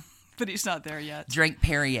program. But he's not there yet. Drank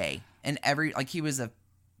Perrier. And he was a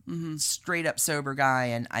straight up sober guy,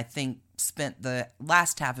 and I think spent the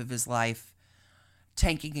last half of his life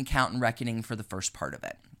tanking Account and Reckoning for the first part of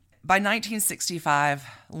it. By 1965,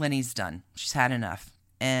 Lenny's done. She's had enough.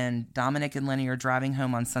 And Dominic and Lenny are driving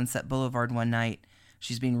home on Sunset Boulevard one night.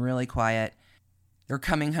 She's being really quiet. They're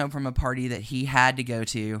coming home from a party that he had to go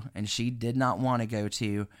to, and she did not want to go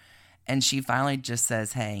to. And she finally just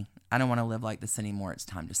says, hey, I don't want to live like this anymore. It's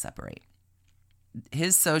time to separate.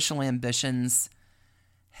 His social ambitions,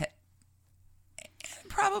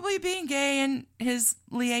 probably being gay and his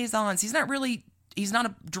liaisons. He's not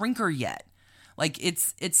a drinker yet. Like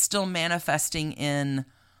it's still manifesting in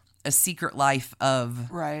a secret life of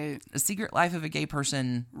a gay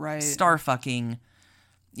person, star fucking.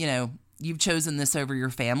 You know, you've chosen this over your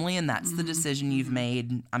family, and that's the decision you've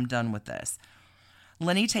made. I'm done with this.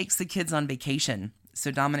 Lenny takes the kids on vacation so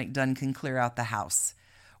Dominic Dunne can clear out the house,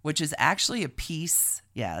 which is actually a piece.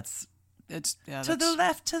 Yeah, it's to the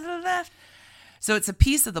left. So it's a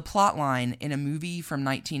piece of the plot line in a movie from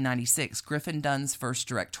 1996, Griffin Dunne's first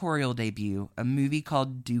directorial debut, a movie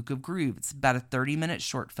called Duke of Groove. It's about a 30-minute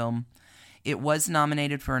short film. It was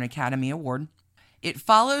nominated for an Academy Award. It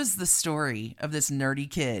follows the story of this nerdy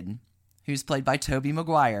kid who's played by Tobey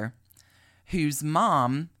Maguire, whose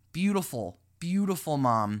mom, beautiful, beautiful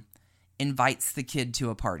mom, invites the kid to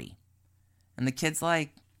a party. And the kid's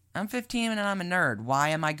like, I'm 15 and I'm a nerd. Why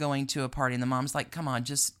am I going to a party? And the mom's like, come on,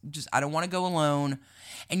 just I don't want to go alone.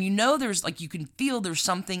 And there's you can feel there's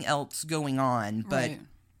something else going on, but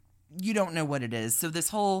you don't know what it is. So this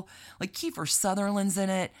whole, Kiefer Sutherland's in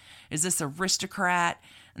it, is this aristocrat,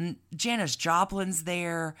 and Janis Joplin's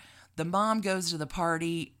there. The mom goes to the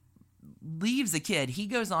party, leaves the kid. He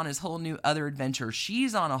goes on his whole new other adventure.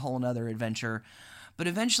 She's on a whole nother adventure. But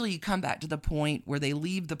eventually you come back to the point where they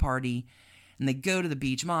leave the party and they go to the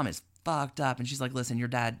beach. Mom is fucked up. And she's like, listen, your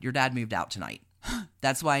dad moved out tonight.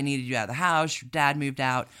 That's why I needed you out of the house. Your dad moved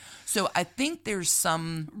out. So I think there's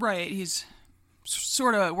some... Right. He's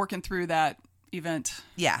sort of working through that event.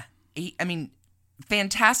 Yeah.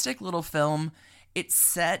 Fantastic little film. It's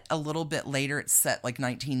set a little bit later. It's set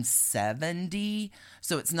 1970.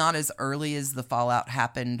 So it's not as early as the fallout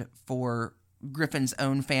happened for Griffin's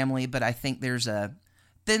own family. But I think there's a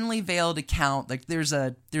thinly veiled account. There's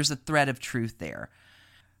a thread of truth there.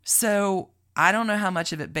 So I don't know how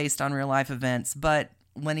much of it based on real life events, but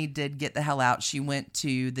Lenny did get the hell out. She went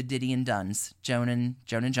to the Diddy and Dunns, Joan and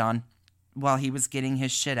John, while he was getting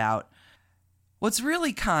his shit out. What's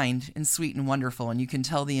really kind and sweet and wonderful, and you can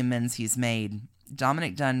tell the amends he's made,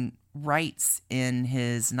 Dominic Dunne writes in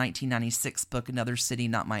his 1996 book, Another City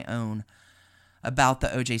Not My Own, about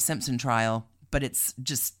the O.J. Simpson trial, but it's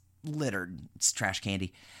just littered. It's trash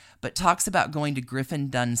candy. But talks about going to Griffin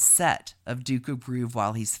Dunne's set of Duke of Groove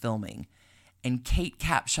while he's filming. And Kate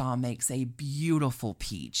Capshaw makes a beautiful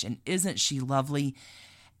peach. And isn't she lovely?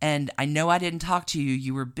 And I know I didn't talk to you.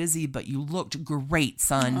 You were busy, but you looked great,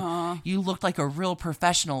 son. Aww. You looked like a real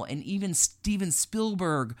professional. And even Steven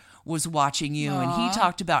Spielberg was watching you. Aww. And he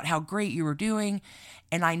talked about how great you were doing.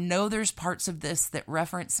 And I know there's parts of this that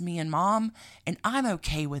reference me and Mom. And I'm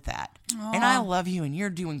okay with that. Aww. And I love you and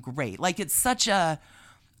you're doing great. It's such a...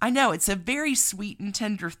 I know, it's a very sweet and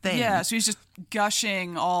tender thing. Yeah, so he's just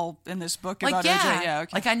gushing all in this book about OJ. Yeah,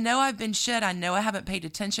 okay. I know I've been shit. I know I haven't paid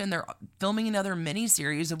attention. They're filming another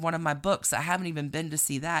miniseries of one of my books. I haven't even been to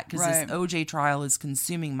see that because this OJ trial is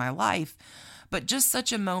consuming my life. But just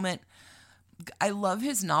such a moment. I love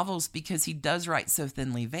his novels because he does write so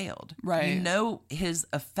thinly veiled. Right. You know his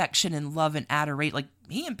affection and love and adoration.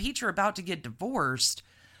 He and Peach are about to get divorced,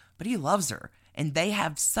 but he loves her. And they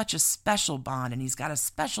have such a special bond, and he's got a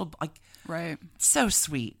special, right. So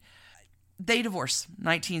sweet. They divorce,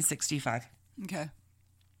 1965. Okay.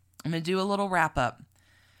 I'm going to do a little wrap up.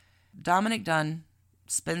 Dominic Dunne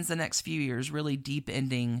spends the next few years really deep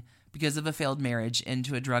ending, because of a failed marriage,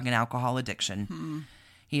 into a drug and alcohol addiction.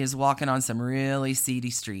 He is walking on some really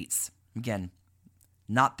seedy streets. Again,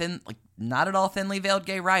 not at all thinly veiled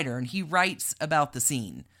gay writer, and he writes about the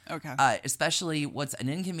scene. Okay. Especially what's an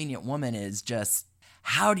inconvenient woman is just,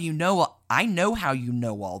 how do you know? I know how you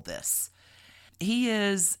know all this. He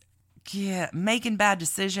is making bad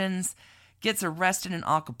decisions, gets arrested in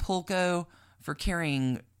Acapulco for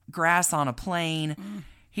carrying grass on a plane.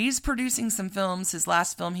 He's producing some films. His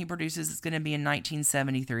last film he produces is going to be in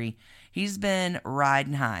 1973. He's been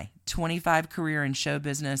riding high. 25 career in show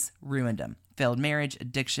business, ruined him. Failed marriage,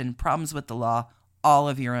 addiction, problems with the law, all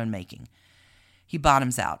of your own making. He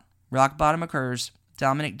bottoms out. Rock bottom occurs.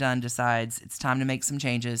 Dominic Dunne decides it's time to make some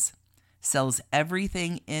changes. Sells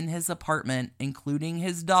everything in his apartment, including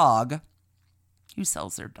his dog. Who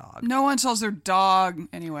sells their dog? No one sells their dog.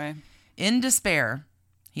 Anyway. In despair,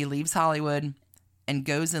 he leaves Hollywood and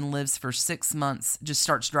goes and lives for 6 months, just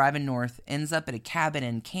starts driving north, ends up at a cabin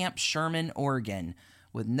in Camp Sherman, Oregon,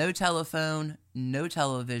 with no telephone, no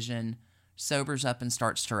television, sobers up and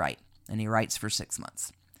starts to write. And he writes for 6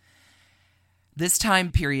 months. This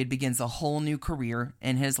time period begins a whole new career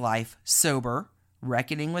in his life, sober,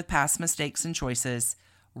 reckoning with past mistakes and choices,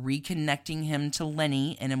 reconnecting him to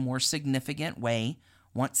Lenny in a more significant way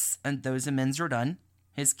once those amends are done,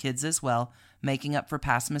 his kids as well, making up for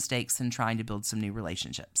past mistakes and trying to build some new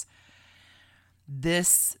relationships.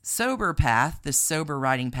 This sober path, this sober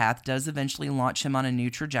writing path, does eventually launch him on a new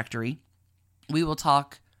trajectory. We will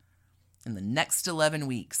talk in the next 11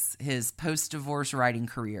 weeks, his post-divorce writing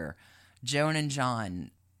career, Joan and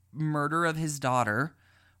John, murder of his daughter,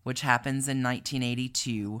 which happens in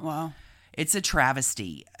 1982. Wow. It's a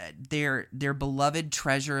travesty. Their beloved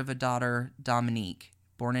treasure of a daughter, Dominique,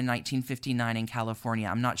 born in 1959 in California.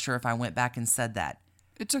 I'm not sure if I went back and said that.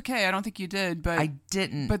 It's okay. I don't think you did, but I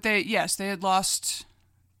didn't. But they had lost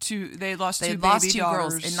two. They had lost two baby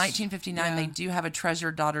daughters. In 1959, Yeah. They do have a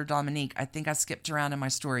treasured daughter, Dominique. I think I skipped around in my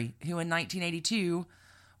story. Who in 1982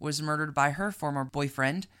 was murdered by her former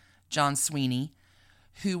boyfriend, John Sweeney,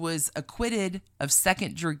 who was acquitted of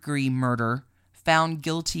second-degree murder, found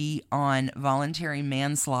guilty on voluntary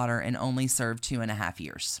manslaughter, and only served 2.5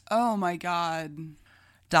 years. Oh my God.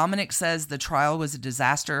 Dominic says the trial was a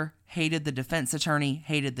disaster, hated the defense attorney,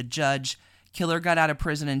 hated the judge. Killer got out of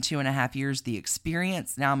prison in 2.5 years. The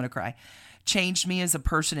experience, now I'm going to cry, changed me as a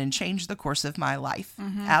person and changed the course of my life.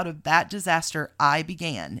 Mm-hmm. Out of that disaster, I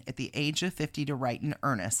began at the age of 50 to write in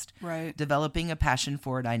earnest, Right. developing a passion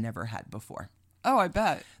for it I never had before. Oh, I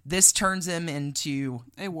bet. This turns him into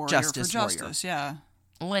A warrior justice for justice, yeah.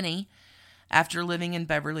 Lenny, after living in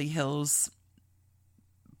Beverly Hills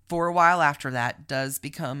for a while after that, does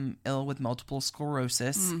become ill with multiple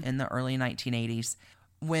sclerosis in the early 1980s.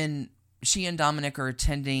 When she and Dominic are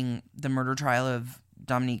attending the murder trial of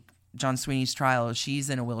John Sweeney's trial, she's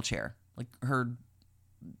in a wheelchair. Like, her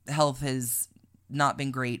health has not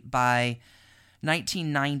been great. By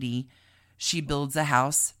 1990, she builds a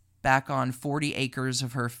house back on 40 acres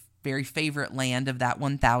of her very favorite land of that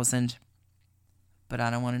 1,000. But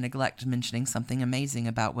I don't want to neglect mentioning something amazing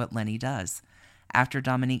about what Lenny does. After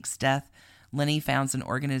Dominique's death, Lenny founds an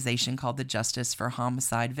organization called the Justice for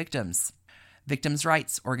Homicide Victims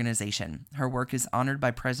Rights Organization. Her work is honored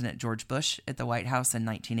by President George Bush at the White House in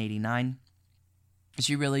 1989.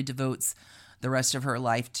 She really devotes the rest of her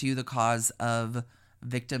life to the cause of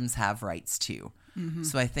victims have rights too. Mm-hmm.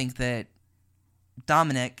 So I think that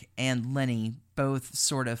Dominic and Lenny both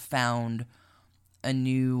sort of found a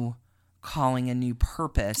new calling, a new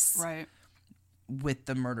purpose, Right. with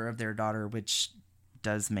the murder of their daughter, which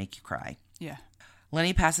does make you cry. Yeah.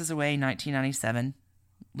 Lenny passes away in 1997,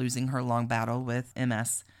 losing her long battle with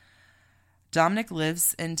MS. Dominic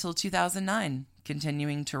lives until 2009,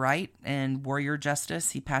 continuing to write and warrior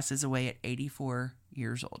justice. He passes away at 84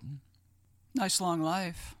 years old. Nice long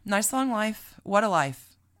life. Nice long life. What a life.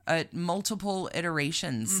 Multiple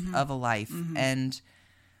iterations of a life. And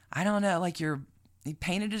I don't know, like, he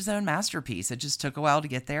painted his own masterpiece. It just took a while to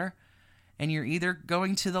get there. And you're either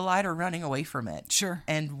going to the light or running away from it. Sure.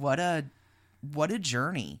 And what a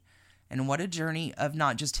journey. And what a journey of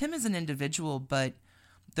not just him as an individual, but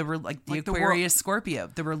the Aquarius Scorpio,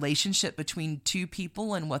 the relationship between two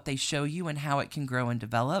people and what they show you and how it can grow and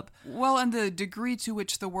develop. Well, and the degree to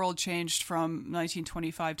which the world changed from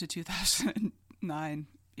 1925 to 2009.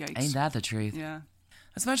 Yikes. Ain't that the truth? Yeah.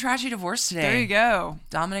 That's my tragedy divorce today. There you go.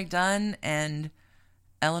 Dominic Dunn and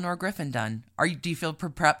Eleanor Griffin Dunn. Do you feel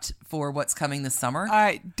prepped for what's coming this summer?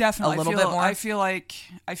 I definitely A little bit more? I feel like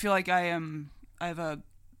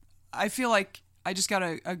I just got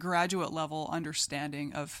a graduate level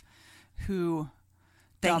understanding of who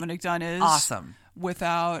Dominic Dunn is. Awesome.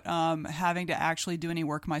 Without having to actually do any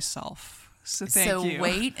work myself. So thank you. So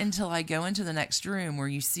wait until I go into the next room where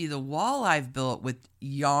you see the wall I've built with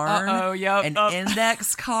yarn and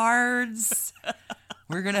index cards.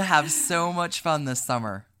 We're going to have so much fun this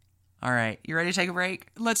summer. All right. You ready to take a break?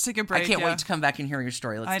 Let's take a break. I can't wait to come back and hear your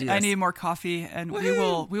story. Let's do this. I need more coffee, and we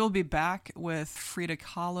will be back with Frida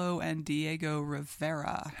Kahlo and Diego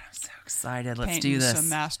Rivera. I'm so excited. Let's Painting do this. some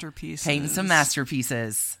masterpieces. Painting some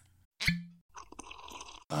masterpieces.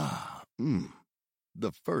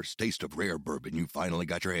 The first taste of rare bourbon you finally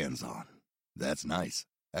got your hands on. That's nice.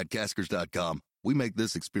 At Caskers.com, we make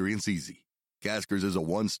this experience easy. Caskers is a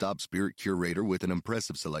one-stop spirit curator with an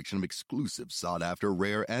impressive selection of exclusive, sought-after,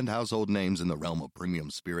 rare, and household names in the realm of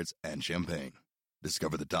premium spirits and champagne.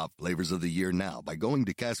 Discover the top flavors of the year now by going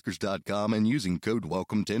to Caskers.com and using code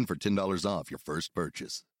WELCOME10 for $10 off your first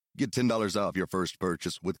purchase. Get $10 off your first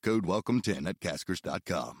purchase with code WELCOME10 at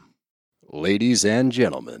Caskers.com. Ladies and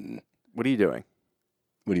gentlemen. What are you doing?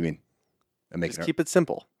 What do you mean? Just keep it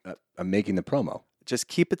simple. I'm making the promo. Just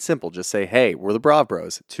keep it simple. Just say, hey, we're the Brav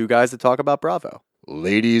Bros. Two guys that talk about Bravo.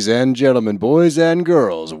 Ladies and gentlemen, boys and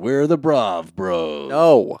girls, we're the Brav Bros.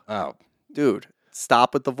 No. Oh. Dude,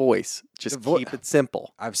 stop with the voice. Just keep it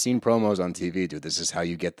simple. I've seen promos on TV, dude. This is how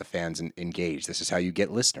you get the fans engaged. This is how you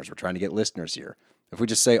get listeners. We're trying to get listeners here. If we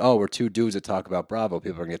just say, oh, we're two dudes that talk about Bravo,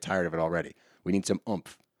 people are going to get tired of it already. We need some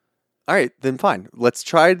oomph. All right, then fine. Let's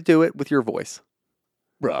try to do it with your voice.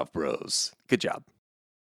 Brav Bros. Good job.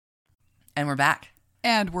 And we're back.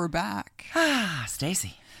 And we're back.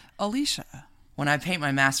 Stacy. Alicia. When I paint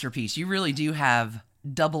my masterpiece, you really do have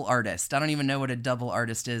double artist. I don't even know what a double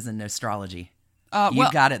artist is in astrology.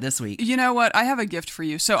 You got it this week. You know what? I have a gift for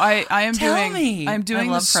you. So I am I'm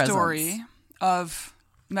doing the story of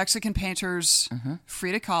Mexican painters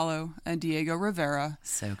Frida Kahlo and Diego Rivera.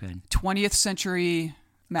 So good. 20th century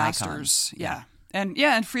masters. Icon.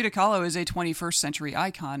 Yeah. And Frida Kahlo is a 21st century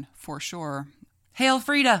icon for sure. Hail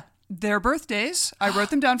Frida. Their birthdays, I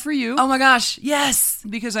wrote them down for you. Oh my gosh, yes.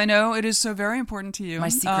 Because I know it is so very important to you. My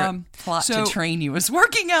secret plot to train you is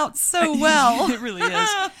working out so well. It really is.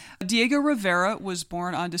 Diego Rivera was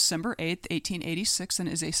born on December 8th, 1886, and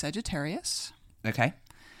is a Sagittarius. Okay.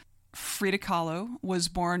 Frida Kahlo was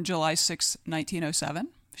born July 6, 1907.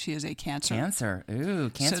 She is a Cancer. Cancer. Ooh,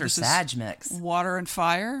 Cancer-Sag mix. Water and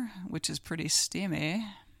fire, which is pretty steamy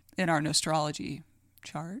in our nostrology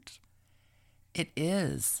chart. It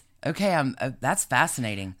is. Okay, that's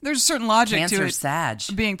fascinating. There's a certain logic to it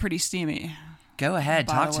Cancer-Sag being pretty steamy. Go ahead,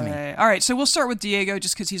 talk to me. All right, so we'll start with Diego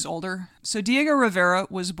just because he's older. So Diego Rivera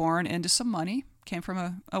was born into some money, came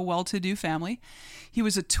from a well-to-do family. He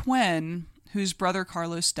was a twin whose brother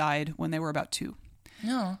Carlos died when they were about 2.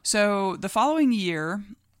 No. So the following year,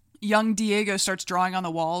 young Diego starts drawing on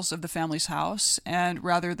the walls of the family's house, and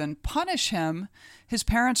rather than punish him, his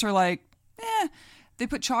parents are like, they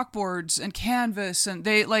put chalkboards and canvas, and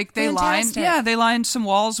they lined some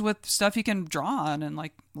walls with stuff he can draw on, and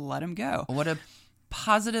let him go. What a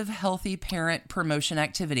positive, healthy parent promotion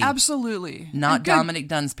activity. Absolutely. Not Dominic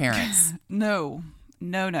Dunn's parents. No.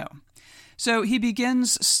 So he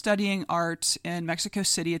begins studying art in Mexico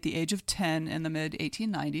City at the age of 10 in the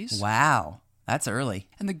mid-1890s. Wow. That's early.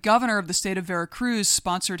 And the governor of the state of Veracruz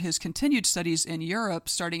sponsored his continued studies in Europe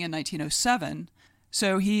starting in 1907.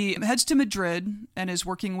 So he heads to Madrid and is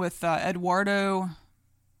working with Eduardo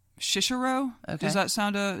Chichero. Okay. Does that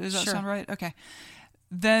sound right? Okay.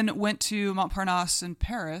 Then went to Montparnasse in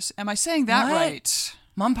Paris. Am I saying that right?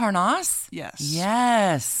 Montparnasse? Yes.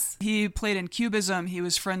 Yes. He played in Cubism. He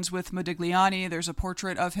was friends with Modigliani. There's a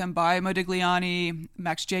portrait of him by Modigliani.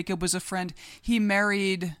 Max Jacob was a friend. He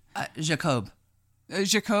married... Jacob.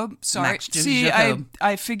 Jacob? Sorry. Jacob.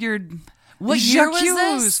 I figured... What year was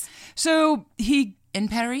this? So he... In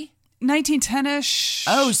Paris? 1910-ish.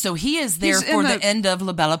 Oh, so he is there for the end of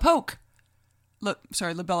La Belle Époque. La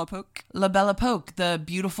Belle Époque. La Belle Époque, the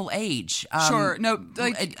beautiful age. Sure. No,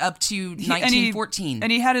 up to 1914. And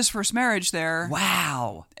he had his first marriage there.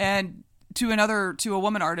 Wow. And to a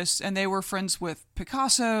woman artist, and they were friends with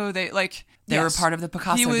Picasso. They were part of the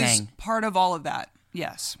Picasso gang. He was part of all of that.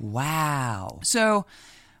 Yes. Wow. So,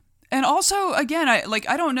 and also, again,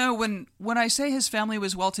 I don't know, when I say his family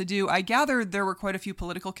was well-to-do, I gathered there were quite a few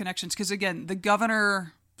political connections, because, again, the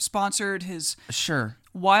governor sponsored his... Sure.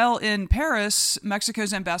 While in Paris,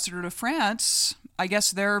 Mexico's ambassador to France, I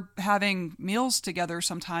guess they're having meals together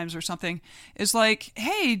sometimes or something, is like,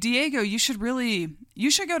 hey, Diego, you should go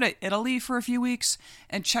to Italy for a few weeks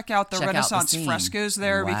and check out the Renaissance frescoes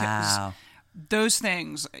there, because those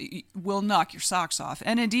things will knock your socks off.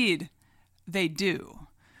 And indeed, they do.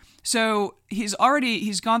 So he's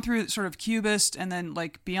gone through sort of Cubist, and then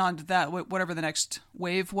beyond that, whatever the next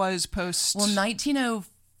wave was post. Well,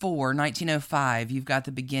 1904, 1905, you've got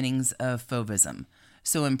the beginnings of Fauvism.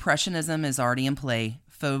 So Impressionism is already in play.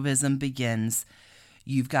 Fauvism begins.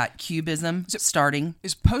 You've got Cubism starting.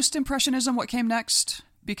 Is post-Impressionism what came next?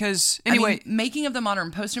 Because anyway, making of the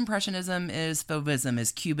modern, post-Impressionism is Fauvism,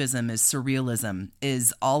 is Cubism, is Surrealism,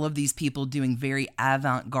 is all of these people doing very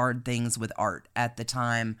avant-garde things with art at the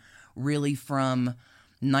time, really from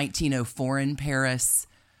 1904 in Paris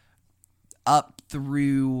up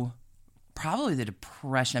through probably the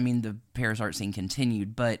Depression. I mean, the Paris art scene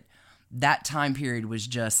continued, but that time period was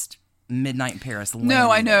just midnight Paris.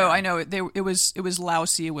 No, I know. It was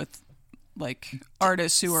lousy with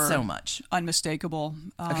artists who are so much unmistakable.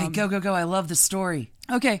 Okay, go. I love the story.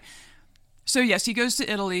 Okay. So yes, he goes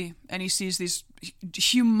to Italy and he sees these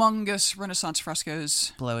humongous Renaissance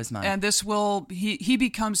frescoes. Blow his mind. And this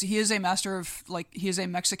he is a master of, like, he is a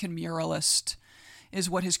Mexican muralist is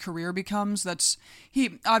what his career becomes.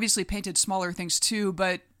 He obviously painted smaller things too,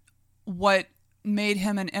 but what made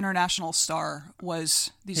him an international star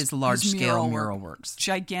was his large-scale mural work. works.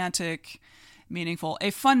 Gigantic, meaningful, a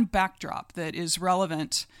fun backdrop that is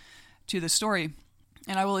relevant to the story.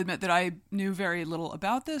 And I will admit that I knew very little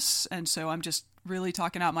about this, and so I'm just really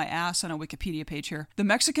talking out my ass on a Wikipedia page here. The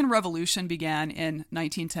Mexican Revolution began in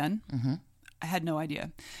 1910. Mm-hmm. I had no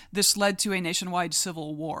idea. This led to a nationwide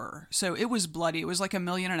civil war. So it was bloody. It was like 1.5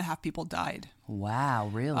 million people died. Wow,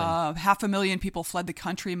 really? 500,000 people fled the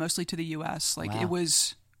country, mostly to the U.S. Like, It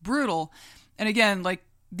was brutal. And again, like,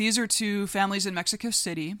 these are two families in Mexico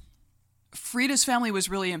City. Frida's family was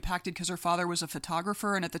really impacted because her father was a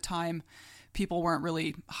photographer, and at the time, people weren't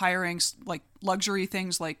really hiring like luxury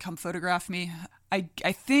things like "come photograph me." I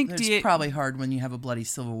think it's probably hard when you have a bloody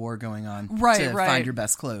civil war going on to right. find your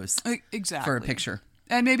best clothes exactly for a picture.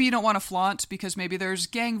 And maybe you don't want to flaunt because maybe there's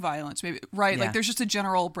gang violence, maybe right? Yeah. Like there's just a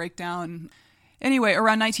general breakdown. Anyway,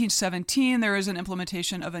 around 1917, there is an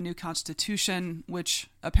implementation of a new constitution, which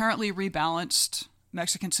apparently rebalanced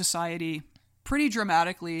Mexican society pretty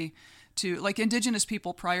dramatically to, like, indigenous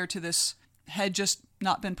people prior to this had just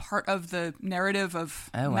not been part of the narrative of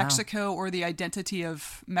Mexico or the identity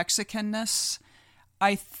of Mexicanness,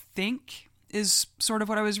 I think, is sort of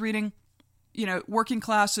what I was reading. You know, working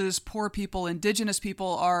classes, poor people, indigenous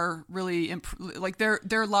people are really, like,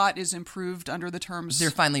 their lot is improved under the terms.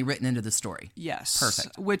 They're finally written into the story. Yes.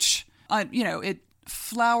 Perfect. Which, it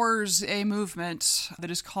flowers a movement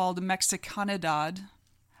that is called Mexicanidad.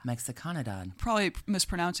 Mexicanidad. Probably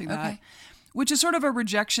mispronouncing that. Okay. Which is sort of a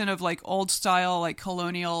rejection of, like, old style, like,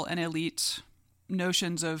 colonial and elite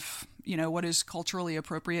notions of, what is culturally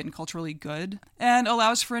appropriate and culturally good, and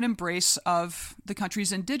allows for an embrace of the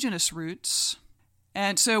country's indigenous roots.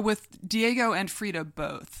 And so with Diego and Frida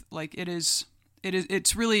both, like, it's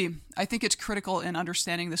really, I think it's critical in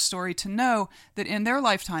understanding the story to know that in their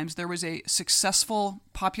lifetimes there was a successful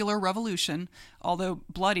popular revolution, although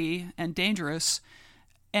bloody and dangerous,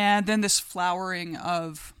 and then this flowering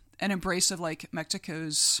of an embrace of, like,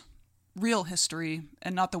 Mexico's real history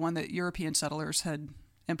and not the one that European settlers had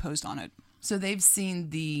imposed on it. So they've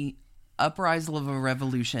seen the uprisal of a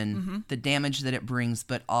revolution, the damage that it brings,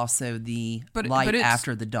 but also the light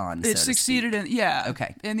after the dawn. It succeeded in,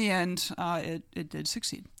 Okay. In the end, it did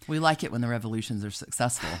succeed. We like it when the revolutions are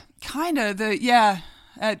successful. Kind of,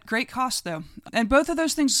 at great cost though. And both of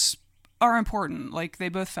those things are important, like they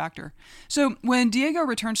both factor. So when Diego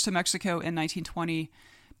returns to Mexico in 1920,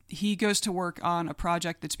 he goes to work on a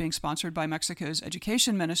project that's being sponsored by Mexico's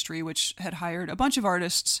education ministry, which had hired a bunch of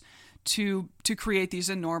artists to create these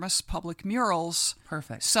enormous public murals.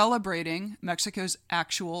 Perfect. Celebrating Mexico's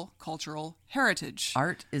actual cultural heritage.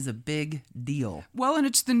 Art is a big deal. Well, and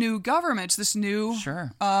it's the new government. It's this new,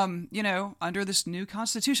 sure. Under this new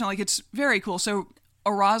constitution. Like, it's very cool. So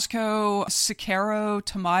Orozco, Siqueiro,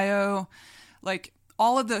 Tamayo, like,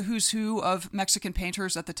 all of the who's who of Mexican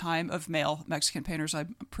painters at the time, of male Mexican painters,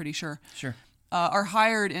 I'm pretty sure, are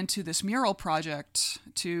hired into this mural project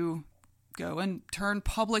to go and turn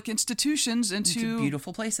public institutions into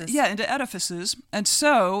beautiful places. Yeah, into edifices. And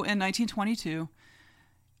so, in 1922,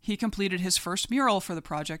 he completed his first mural for the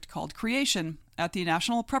project called Creation at the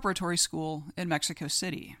National Preparatory School in Mexico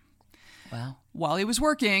City. Wow. While he was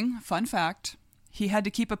working, fun fact, he had to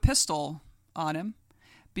keep a pistol on him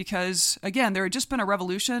because, again, there had just been a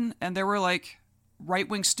revolution and there were, like,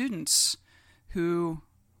 right-wing students who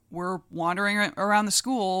were wandering around the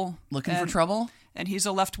school. Looking for trouble? And he's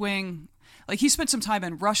a left-wing... Like, he spent some time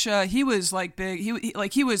in Russia. He was, like, big...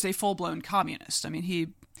 He was a full-blown communist. I mean,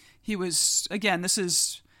 he was... Again, this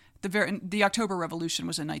is... The October Revolution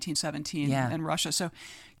was in 1917 in Russia. So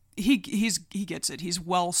he gets it. He's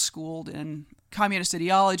well-schooled in communist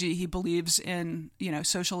ideology. He believes in,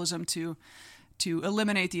 socialism to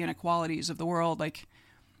eliminate the inequalities of the world. Like,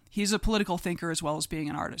 he's a political thinker as well as being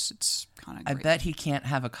an artist. It's kind of great. I bet he can't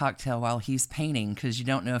have a cocktail while he's painting because you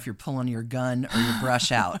don't know if you're pulling your gun or your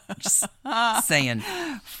brush out. Just saying.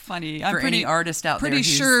 Funny. For any artist out there pretty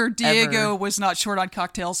sure Diego was not short on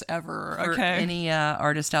cocktails ever. For any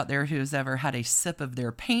artist out there who's ever had a sip of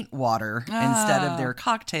their paint water instead of their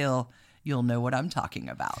cocktail, you'll know what I'm talking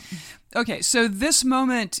about. Okay, so this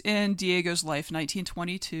moment in Diego's life,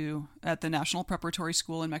 1922, at the National Preparatory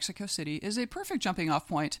School in Mexico City, is a perfect jumping off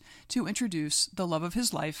point to introduce the love of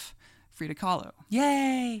his life, Frida Kahlo.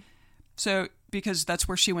 Yay! So, because that's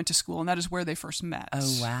where she went to school, and that is where they first met.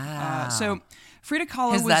 Oh, wow. So, Frida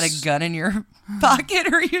Kahlo Is was... that a gun in your pocket,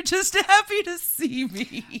 or are you just happy to see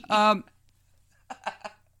me?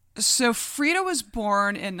 So Frida was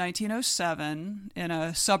born in 1907 in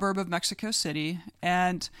a suburb of Mexico City,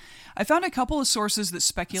 and I found a couple of sources that So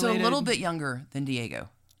speculated... a little bit younger than Diego.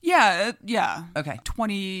 Yeah. Okay.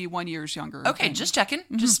 21 years younger. Okay, just checking.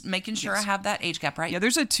 Just making sure I have that age gap right. Yeah,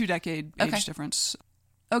 there's a 2-decade age difference.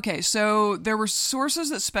 Okay, so there were sources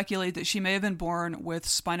that speculate that she may have been born with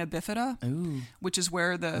spina bifida, which is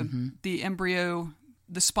where the embryo,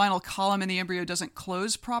 the spinal column in the embryo doesn't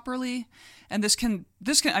close properly, and this can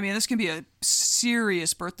be a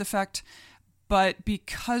serious birth defect. But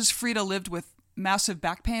because Frida lived with massive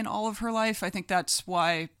back pain all of her life, I think that's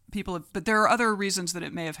why people have. But there are other reasons that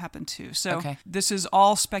it may have happened too. So this is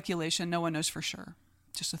all speculation. No one knows for sure.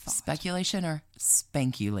 Just a thought. Speculation or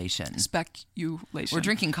spankulation? Speculation. We're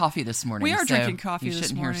drinking coffee this morning. We are so drinking coffee you this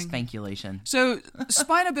shouldn't morning. hear spankulation. So,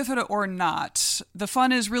 spina bifida or not, the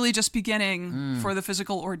fun is really just beginning for the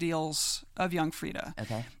physical ordeals of young Frida.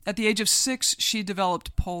 Okay. At the age of 6, she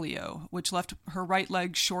developed polio, which left her right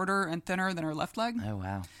leg shorter and thinner than her left leg. Oh,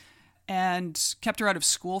 wow. And kept her out of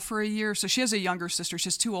school for a year. So she has a younger sister. She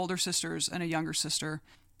has 2 older sisters and a younger sister.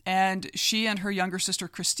 And she and her younger sister,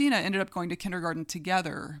 Christina, ended up going to kindergarten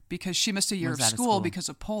together because she missed a year of school because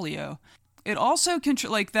of polio. It also,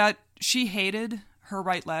 she hated her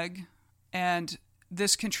right leg, and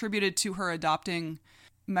this contributed to her adopting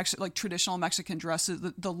traditional Mexican dresses,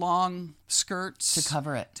 the long skirts. To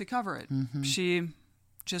cover it. Mm-hmm.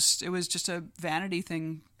 It was just a vanity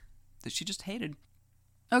thing that she just hated.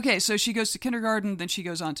 Okay, so she goes to kindergarten, then she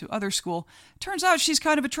goes on to other school. Turns out she's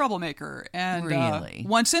kind of a troublemaker. And really?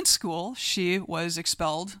 Once in school, she was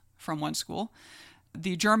expelled from one school,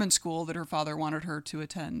 the German school that her father wanted her to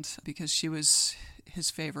attend because she was his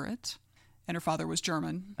favorite, and her father was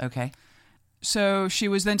German. Okay. So she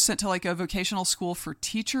was then sent to a vocational school for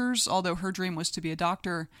teachers, although her dream was to be a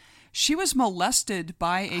doctor. She was molested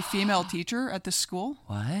by a female teacher at the school.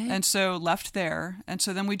 What? And so left there. And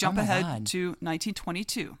so then we jump ahead God. to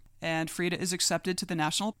 1922. And Frida is accepted to the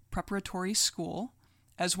National Preparatory School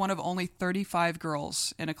as one of only 35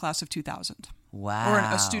 girls in a class of 2,000. Wow. Or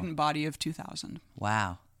a student body of 2,000.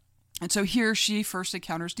 Wow. And so here she first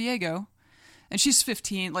encounters Diego. And she's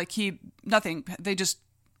 15.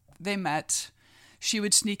 They met. She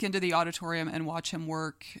would sneak into the auditorium and watch him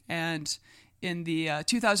work. And in the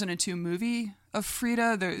 2002 movie of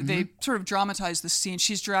Frida, they sort of dramatized the scene.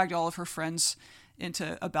 She's dragged all of her friends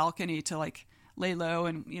into a balcony to lay low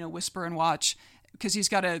and whisper and watch because he's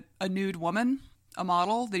got a nude woman, a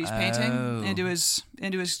model that he's painting into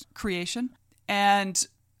his creation. And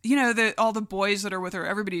all the boys that are with her,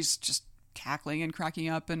 everybody's just cackling and cracking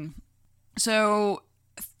up. And so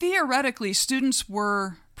theoretically, students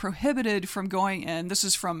were prohibited from going in. This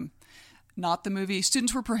is from not the movie.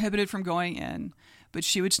 Students were prohibited from going in, but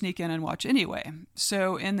she would sneak in and watch anyway.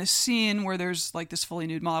 So in the scene where there's this fully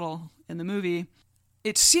nude model in the movie,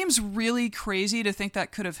 it seems really crazy to think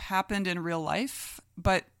that could have happened in real life,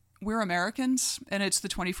 but we're Americans and it's the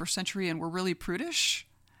 21st century and we're really prudish.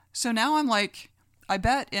 So now I'm I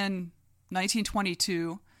bet in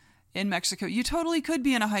 1922 in Mexico, you totally could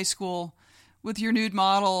be in a high school with your nude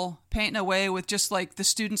model painting away with just the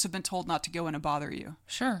students have been told not to go in and bother you.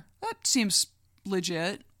 Sure. That seems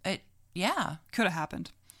legit. Yeah. Could have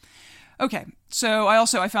happened. Okay, so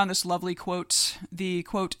I found this lovely quote. The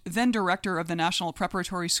quote, then director of the National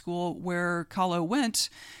Preparatory School where Kahlo went,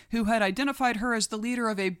 who had identified her as the leader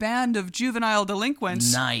of a band of juvenile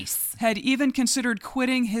delinquents, Nice. had even considered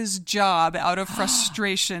quitting his job out of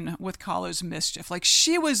frustration with Kahlo's mischief.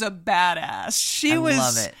 She was a badass. She was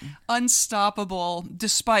love it. Unstoppable,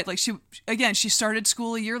 despite she started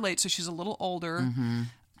school a year late, so she's a little older. Mm-hmm.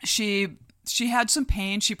 She had some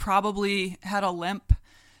pain. She probably had a limp.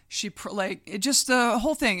 The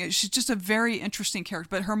whole thing. She's just a very interesting character,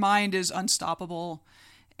 but her mind is unstoppable,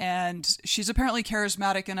 and she's apparently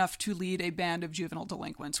charismatic enough to lead a band of juvenile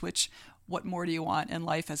delinquents. Which, what more do you want in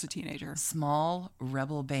life as a teenager? Small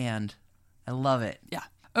rebel band. I love it. Yeah.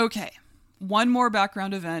 Okay. One more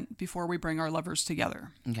background event before we bring our lovers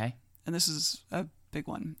together. Okay. And this is a big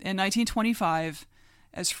one. In 1925,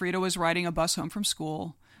 as Frida was riding a bus home from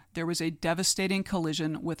school, there was a devastating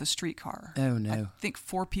collision with a streetcar. Oh, no. I think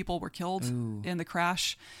 4 people were killed in the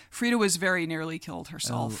crash. Frida was very nearly killed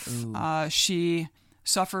herself. She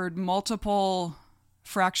suffered multiple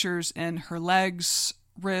fractures in her legs,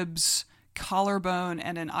 ribs, collarbone,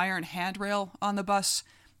 and an iron handrail on the bus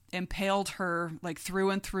impaled her through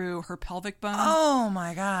and through her pelvic bone. Oh,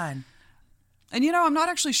 my God. And I'm not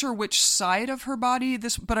actually sure which side of her body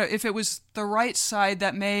but if it was the right side,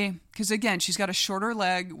 that may, because again, she's got a shorter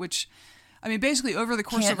leg, which I mean, basically, over the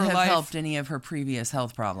course Can't of her have life, helped any of her previous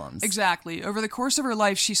health problems. exactly. Over the course of her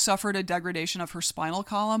life, she suffered a degradation of her spinal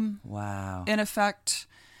column, Wow. in effect.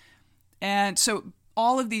 And so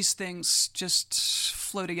all of these things just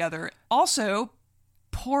flow together. Also,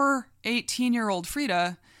 poor 18-year-old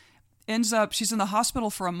Frida ends up, she's in the hospital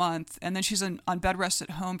for a month, and then she's on bed rest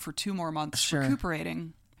at home for 2 more months, Sure.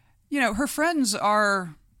 recuperating. You know, her friends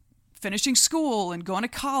are finishing school and going to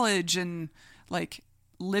college and, like,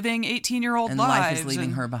 living 18-year-old And lives. life is leaving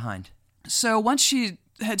and her behind. So once she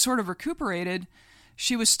had sort of recuperated,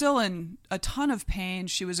 she was still in a ton of pain.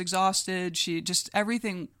 She was exhausted.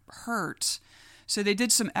 Everything hurt. So they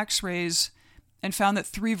did some x-rays and found that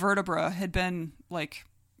 3 vertebrae had been, like,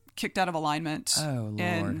 kicked out of alignment Oh, Lord.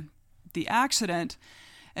 in the accident.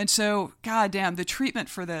 And so, goddamn, the treatment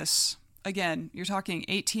for this, again, you're talking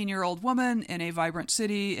 18-year-old woman in a vibrant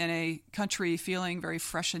city, in a country feeling very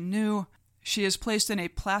fresh and new. She is placed in a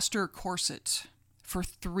plaster corset for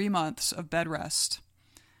 3 months of bed rest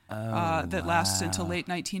that lasts until late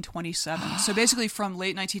 1927. So basically from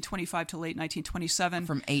late 1925 to late 1927,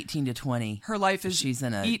 From 18 to 20. her life is she's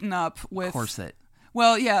in a eaten up with corset.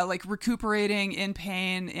 Well, yeah, like recuperating in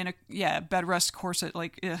pain in a bed rest corset,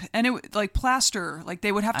 like, ugh. And it like plaster, like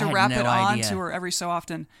they would have to I had wrap no it on idea. to her every so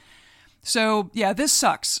often. So yeah, this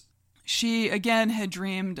sucks. She again had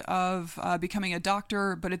dreamed of becoming a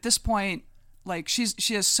doctor, but at this point, like she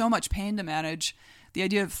has so much pain to manage. The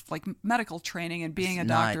idea of like medical training and being a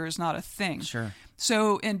doctor is not a thing. Sure.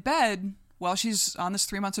 So in bed, while she's on this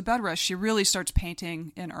 3 months of bed rest, she really starts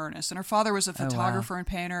painting in earnest. And her father was a photographer and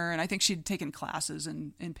painter, and I think she'd taken classes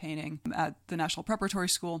in painting at the National Preparatory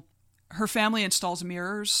School. Her family installs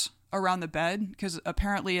mirrors around the bed because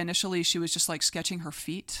apparently initially she was just like sketching her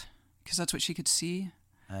feet because that's what she could see.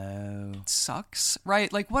 Oh. It sucks,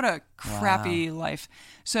 right? Like what a crappy life.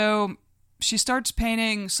 So she starts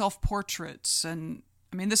painting self-portraits, and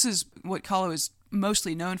I mean, this is what Kahlo is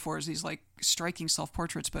mostly known for, is these like striking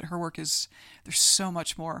self-portraits, but her work is, there's so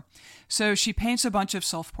much more. So she paints a bunch of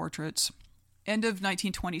self-portraits. End of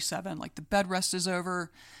 1927, like the bed rest is over.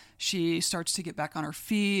 She starts to get back on her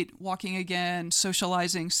feet, walking again,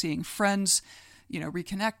 socializing, seeing friends,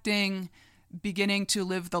 reconnecting, beginning to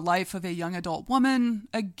live the life of a young adult woman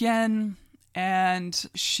again. And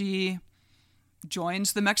she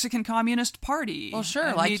joins the Mexican Communist Party. Well, sure,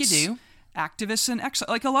 and like you meets do. Activists in exile.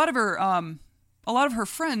 Like a lot of her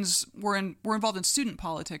friends were involved in student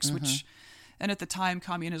politics, which, and at the time,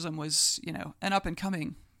 communism was, an up and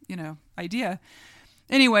coming, idea.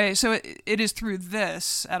 Anyway, so it is through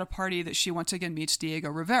this at a party that she once again meets Diego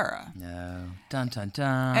Rivera. No. Dun, dun,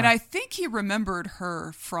 dun. And I think he remembered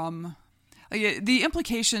her from the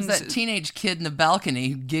implications. That teenage kid in the balcony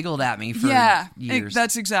who giggled at me for years.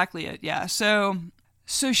 That's exactly it. Yeah. So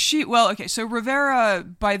Rivera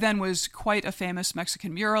by then was quite a famous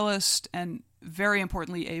Mexican muralist and very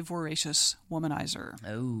importantly a voracious womanizer.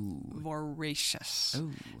 Oh. Voracious.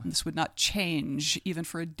 Oh. And this would not change even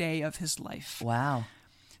for a day of his life. Wow.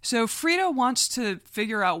 So Frida wants to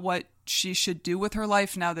figure out what she should do with her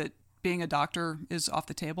life now that being a doctor is off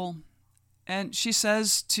the table. And she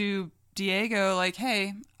says to Diego, like,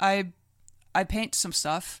 hey, I paint some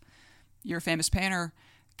stuff. You're a famous painter.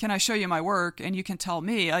 Can I show you my work? And you can tell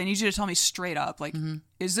me. I need you to tell me straight up, like,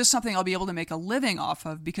 is this something I'll be able to make a living off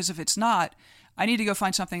of? Because if it's not, I need to go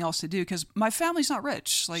find something else to do because my family's not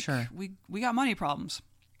rich. Like, sure. we got money problems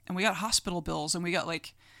and we got hospital bills and we got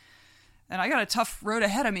and I got a tough road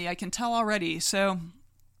ahead of me. I can tell already. So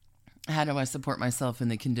how do I support myself in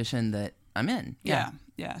the condition that I'm in? Yeah.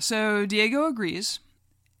 So Diego agrees.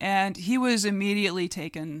 And he was immediately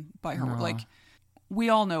taken by her work. Like, we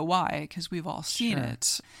all know why, because we've all seen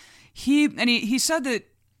it. He said that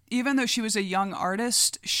even though she was a young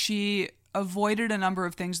artist, she avoided a number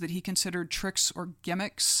of things that he considered tricks or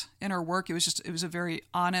gimmicks in her work. It was a very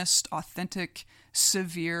honest, authentic,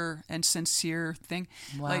 severe, and sincere thing.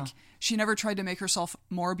 Wow. Like, she never tried to make herself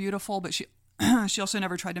more beautiful, but she also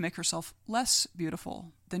never tried to make herself less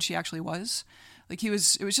beautiful than she actually was. Like, it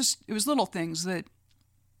was little things that,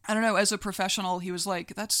 I don't know, as a professional, he was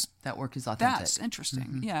like, that work is authentic. That's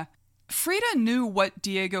interesting. Yeah. Frida knew what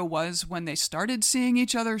Diego was when they started seeing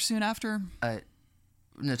each other soon after.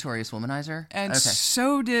 Notorious womanizer? And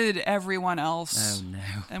so did everyone else. Oh, no.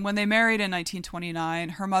 And when they married in 1929,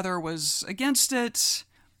 her mother was against it.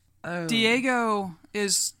 Oh. Diego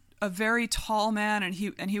is a very tall man, and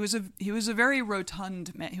he was a very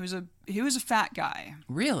rotund man. He was a fat guy.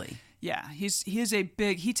 Really? Yeah, he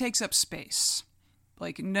takes up space.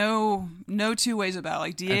 Like, no two ways about it.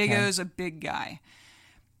 Like, Diego's a big guy.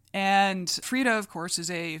 And Frida, of course,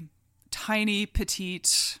 is a tiny,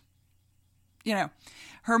 petite,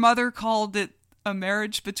 Her mother called it a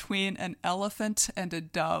marriage between an elephant and a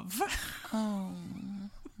dove. Oh,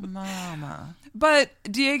 mama. But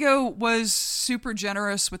Diego was super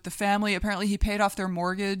generous with the family. Apparently, he paid off their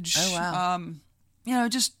mortgage. Oh, wow.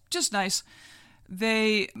 Just nice.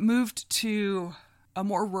 They moved to a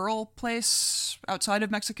more rural place outside of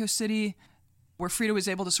Mexico City where Frida was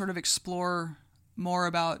able to sort of explore more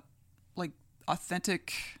about like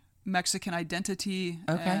authentic Mexican identity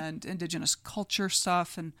and indigenous culture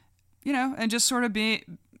stuff, and just sort of be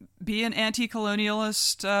an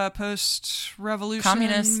anti-colonialist, post-revolution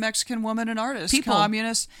communist Mexican woman and artist. People.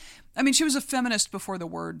 Communist. I mean, she was a feminist before the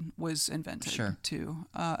word was invented. Sure. Too.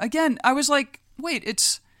 Again, I was like, wait,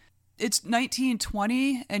 it's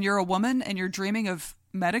 1920 and you're a woman and you're dreaming of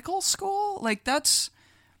medical school? Like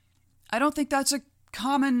I don't think that's a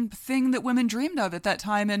common thing that women dreamed of at that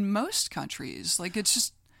time in most countries. Like it's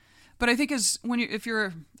just, but I think if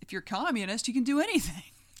you're communist, you can do anything.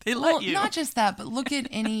 They let you. Not just that, but look at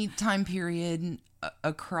any time period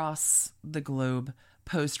across the globe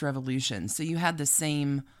post-revolution. So you had the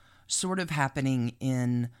same sort of happening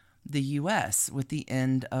in the U.S. with the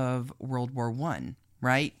end of World War I,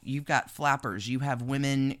 right? You've got flappers. You have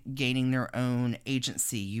women gaining their own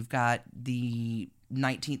agency. You've got the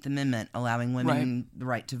 19th Amendment allowing women the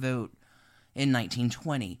right to vote in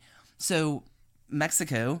 1920. So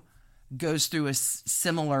Mexico goes through a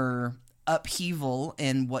similar upheaval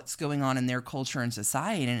in what's going on in their culture and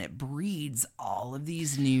society, and it breeds all of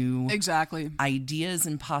these new ideas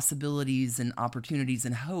and possibilities and opportunities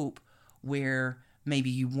and hope where maybe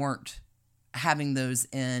you weren't having those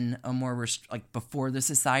in a more like before the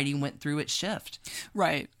society went through its shift.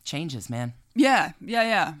 Right. Changes, man. Yeah.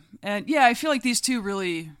 And yeah, I feel like these two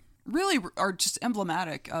really are just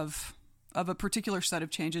emblematic of a particular set of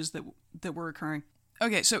changes that were occurring.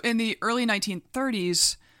 Okay, so in the early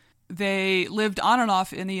 1930s, they lived on and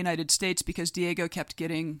off in the United States because Diego kept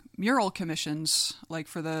getting mural commissions, like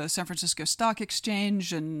for the San Francisco Stock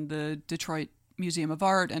Exchange and the Detroit Museum of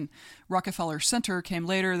Art, and Rockefeller Center came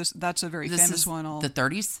later. That's a very famous one. The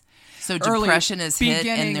 30s? So Depression is hit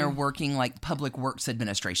and they're working like Public Works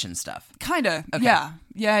Administration stuff. Kind of, okay.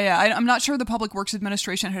 Yeah. I'm not sure the Public Works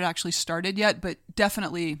Administration had actually started yet, but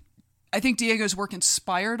definitely I think Diego's work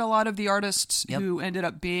inspired a lot of the artists who ended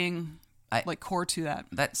up being core to that.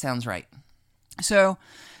 That sounds right. So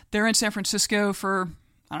they're in San Francisco for,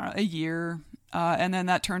 I don't know, a year. And then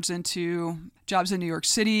that turns into jobs in New York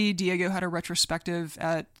City. Diego had a retrospective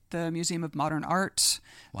at the Museum of Modern Art.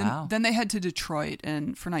 Wow. Then they head to Detroit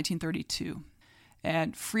for 1932.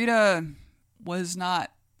 And Frida was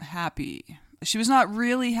not happy. She was not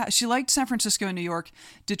really she liked San Francisco and New York.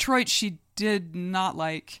 Detroit she did not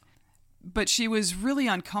like. But she was really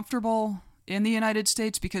uncomfortable in the United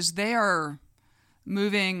States because they are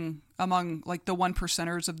moving among like the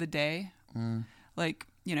 1%ers of the day. Like,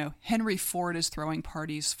 Henry Ford is throwing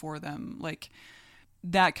parties for them, like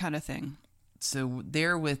that kind of thing. So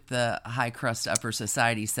they're with the high crust upper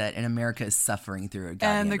society set, and America is suffering through a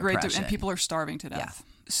goddamn depression. And people are starving to death.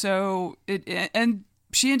 Yeah. So and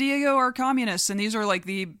she and Diego are communists, and these are like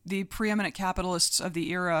the preeminent capitalists of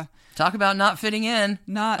the era. Talk about not fitting in.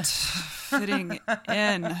 Not fitting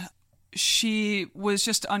in. She was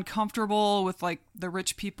just uncomfortable with like the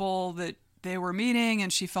rich people that they were meeting,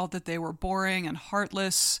 and she felt that they were boring and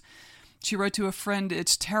heartless. She wrote to a friend,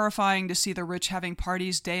 "It's terrifying to see the rich having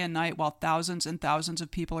parties day and night while thousands and thousands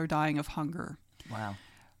of people are dying of hunger." Wow.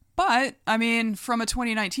 But, I mean, from a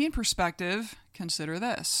 2019 perspective, consider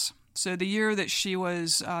this. So the year that she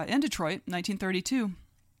was in Detroit, 1932,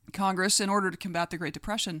 Congress, in order to combat the Great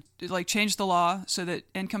Depression, changed the law so that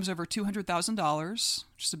incomes over $200,000,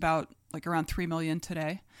 which is about around $3 million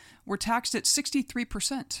today, were taxed at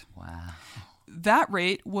 63%. Wow. That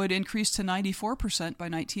rate would increase to 94% by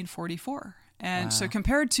 1944. And so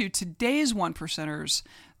compared to today's 1%ers,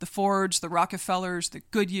 the Fords, the Rockefellers, the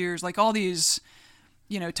Goodyears, all these,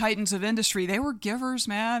 titans of industry, they were givers,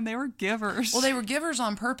 man. They were givers. Well, they were givers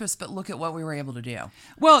on purpose, but look at what we were able to do.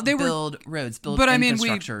 Well, they build roads, build but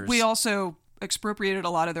infrastructures. We also expropriated a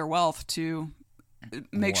lot of their wealth to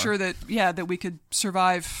make sure that we could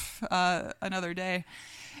survive another day.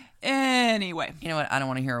 Anyway. You know what? I don't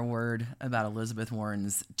want to hear a word about Elizabeth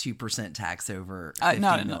Warren's 2% tax over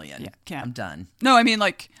 $15 million. Yeah, can't. I'm done. No, I mean,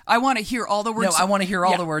 I want to hear all the words. No, I want to hear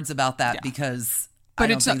all the words about that because I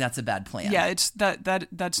don't think that's a bad plan. Yeah, it's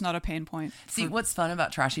that's not a pain point. See, what's fun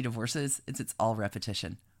about trashy divorces? It's all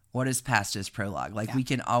repetition. What is past is prologue. We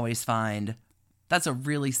can always find, that's a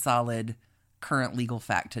really solid current legal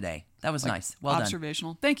fact today. That was nice. Well done.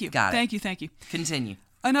 Observational. Thank you. Got it. Thank you. Continue.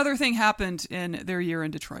 Another thing happened in their year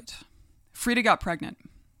in Detroit. Frida got pregnant.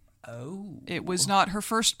 Oh. It was not her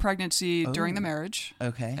first pregnancy during the marriage.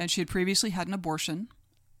 Okay. And she had previously had an abortion.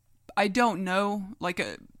 I don't know.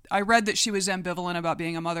 I read that she was ambivalent about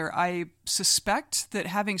being a mother. I suspect that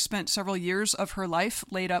having spent several years of her life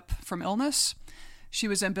laid up from illness, she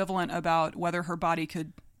was ambivalent about whether her body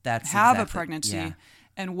could have a pregnancy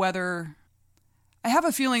and whether... I have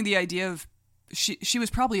a feeling the idea of... She was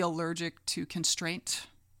probably allergic to constraint.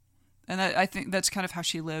 And I think that's kind of how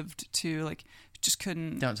she lived too. Like, just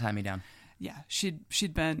couldn't... Don't tie me down. Yeah,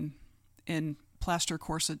 she'd been in plaster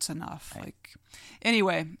corsets enough. Right.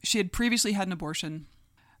 Anyway, she had previously had an abortion.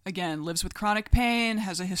 Again, lives with chronic pain,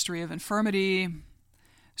 has a history of infirmity.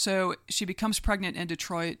 So she becomes pregnant in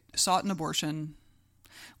Detroit, sought an abortion,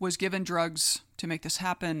 was given drugs to make this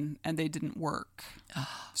happen, and they didn't work.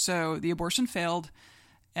 So the abortion failed,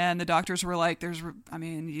 and the doctors were like,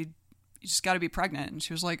 you just got to be pregnant. And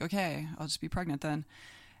she was like, okay, I'll just be pregnant then.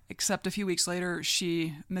 Except a few weeks later,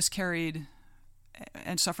 she miscarried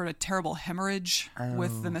and suffered a terrible hemorrhage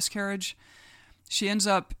with the miscarriage. She ends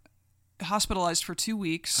up hospitalized for 2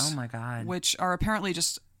 weeks. Oh my God. Which are apparently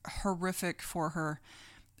just horrific for her,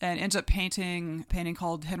 and ends up painting a painting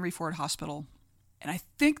called Henry Ford Hospital. And I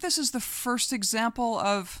think this is the first example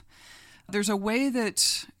of, there's a way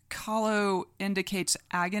that Kahlo indicates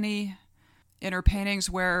agony in her paintings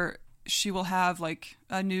where she will have like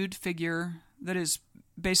a nude figure that is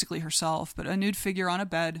basically herself, but a nude figure on a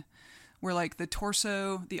bed where like the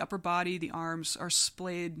torso, the upper body, the arms are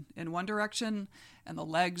splayed in one direction and the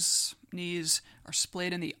legs, knees are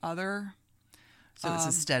splayed in the other. So it's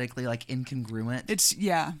aesthetically like incongruent. It's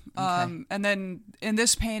okay. And then in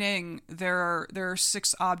this painting, there are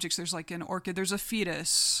 6 objects. There's like an orchid. There's a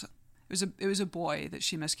fetus. It was a boy that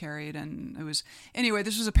she miscarried, and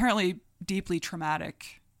this was apparently deeply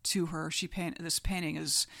traumatic to her. This painting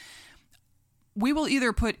is. We will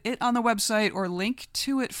either put it on the website or link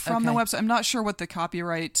to it from the website. I'm not sure what the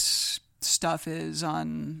copyright stuff is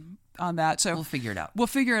on that. So we'll figure it out. We'll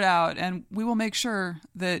figure it out, and we will make sure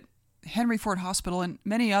that Henry Ford Hospital and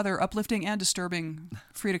many other uplifting and disturbing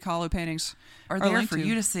Frida Kahlo paintings are there for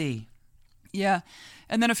you to see. Yeah.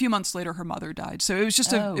 And then a few months later, her mother died. So it was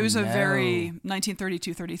just a very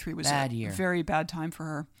 1932-33 was bad a year. Very bad time for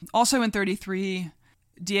her. Also in 33,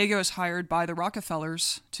 Diego is hired by the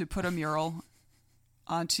Rockefellers to put a mural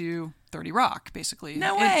onto 30 Rock, basically.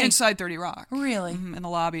 No way. Inside 30 Rock. Really? In the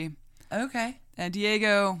lobby. Okay. And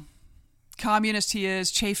Diego, communist he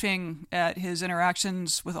is, chafing at his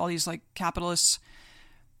interactions with all these like capitalists,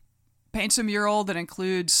 paints a mural that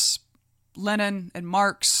includes Lenin and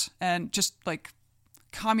Marx and just like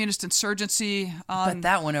communist insurgency. But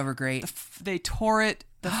that went over great. They tore it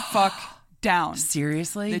the fuck down.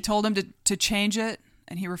 Seriously? They told him to change it,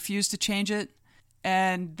 and he refused to change it.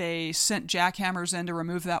 And they sent jackhammers in to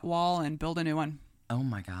remove that wall and build a new one. Oh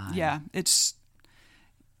my God. Yeah, it's...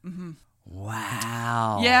 Mm-hmm.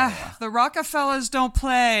 Wow. Yeah, the Rockefellers don't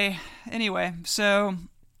play. Anyway, so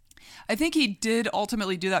I think he did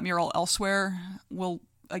ultimately do that mural elsewhere. We'll,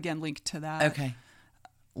 again, link to that. Okay.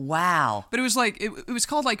 Wow. But it was like, it was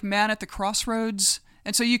called like Man at the Crossroads.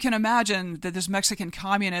 And so you can imagine that this Mexican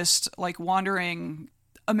communist, like wandering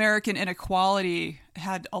American inequality,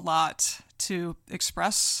 had a lot to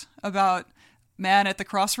express about Man at the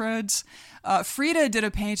Crossroads. Frida did a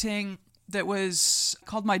painting that was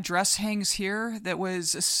called My Dress Hangs Here. That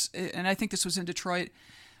was, and I think this was in Detroit.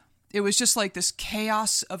 It was just like this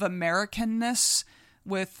chaos of Americanness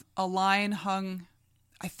with a line hung,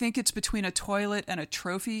 I think it's between a toilet and a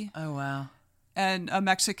trophy. Oh, wow. And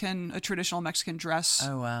a traditional Mexican dress.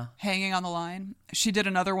 Oh, wow. Hanging on the line. She did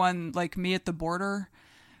another one like Me at the Border,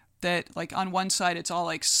 that like on one side it's all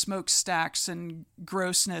like smokestacks and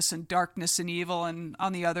grossness and darkness and evil, and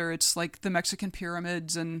on the other it's like the Mexican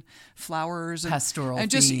pyramids and flowers and pastoral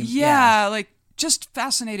and just theme. like just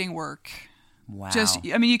fascinating work. Wow.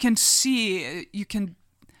 You can see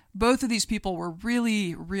both of these people were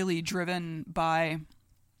really, really driven by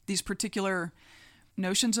these particular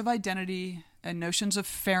notions of identity and notions of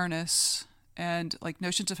fairness and like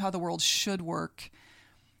notions of how the world should work.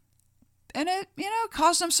 And it,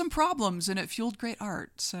 caused them some problems, and it fueled great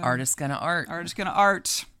art. So Artist gonna art. Artist gonna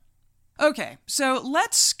art. Okay, so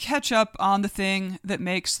let's catch up on the thing that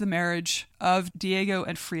makes the marriage of Diego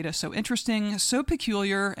and Frida so interesting, so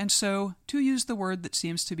peculiar, and so, to use the word that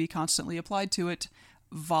seems to be constantly applied to it,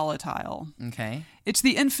 volatile. Okay. It's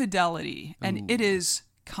the infidelity, and it is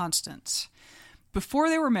constant. Before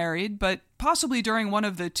they were married, but possibly during one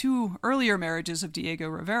of the 2 earlier marriages of Diego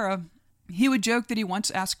Rivera, he would joke that he once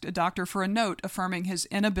asked a doctor for a note affirming his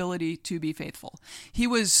inability to be faithful. He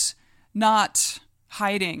was not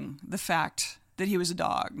hiding the fact that he was a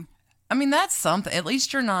dog. I mean, that's something. At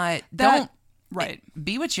least you're not. Don't right.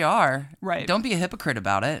 Be what you are. Right. Don't be a hypocrite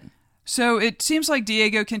about it. So it seems like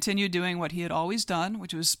Diego continued doing what he had always done,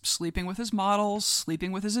 which was sleeping with his models,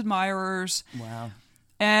 sleeping with his admirers. Wow.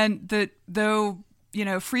 And that though,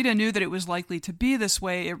 Frida knew that it was likely to be this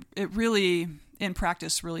way, it really, in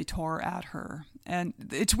practice, really tore at her. And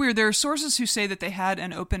it's weird. There are sources who say that they had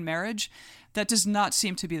an open marriage. That does not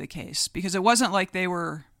seem to be the case, because it wasn't like they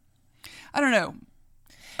were, I don't know.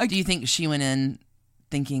 Do you think she went in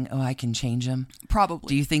thinking, oh, I can change him? Probably.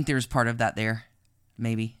 Do you think there's part of that there?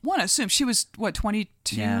 Maybe. One assumes she was,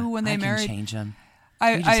 22 when they married? I can change him.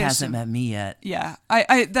 He just hasn't met me yet. Yeah.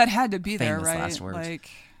 I that had to be there, Famous right? last words.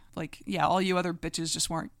 Like, yeah, all you other bitches just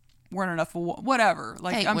weren't enough, whatever.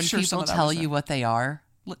 Like, hey, I'm when sure some people of that tell was you there. what they are,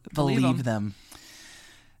 believe them.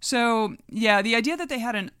 So, yeah, the idea that they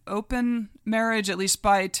had an open marriage, at least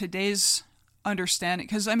by today's understanding,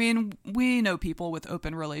 because, I mean, we know people with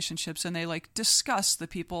open relationships, and they, discuss the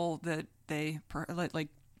people that they,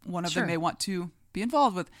 one of them may want to be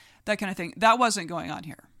involved with, that kind of thing. That wasn't going on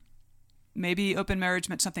here. Maybe open marriage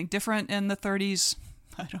meant something different in the 30s.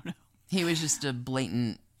 I don't know. He was just a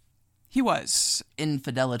blatant... He was.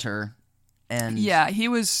 Infidelator. And yeah, he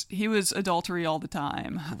was adultery all the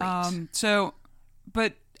time.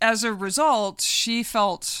 But as a result, she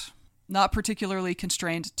felt not particularly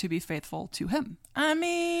constrained to be faithful to him. I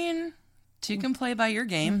mean, you can play by your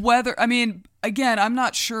game. Again, I'm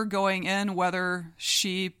not sure going in whether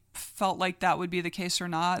she felt like that would be the case or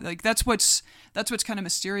not. Like that's what's kind of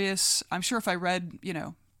mysterious. I'm sure if I read, a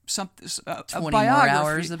 20 more biography,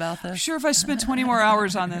 hours about this. I'm sure if I spent 20 more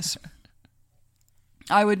hours on this,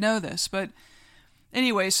 I would know this. But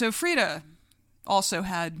anyway, so Frida also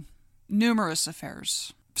had numerous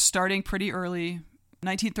affairs, starting pretty early.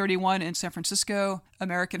 1931 in San Francisco,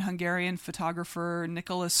 American-Hungarian photographer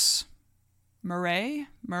Nicholas Murray,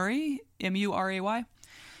 M-U-R-A-Y,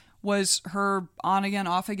 was her on-again,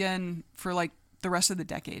 off-again for the rest of the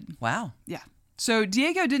decade. Wow. Yeah. So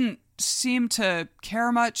Diego didn't seem to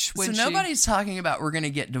care much when nobody's talking about we're going to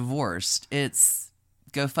get divorced. It's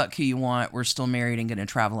go fuck who you want. We're still married and going to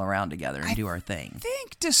travel around together and do our thing. I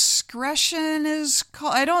think discretion is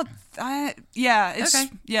called. Okay.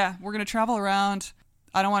 Yeah, we're going to travel around.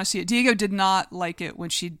 I don't want to see it. Diego did not like it when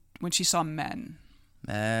she saw men.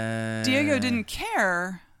 Diego didn't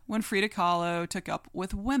care when Frida Kahlo took up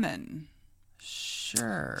with women.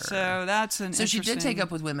 Sure. So that's So she did take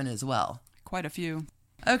up with women as well. Quite a few.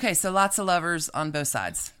 Okay, so lots of lovers on both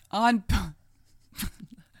sides.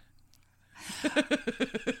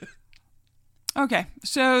 Okay,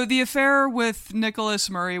 so the affair with Nicholas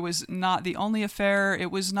Murray was not the only affair.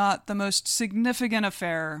 It was not the most significant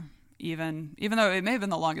affair, even though it may have been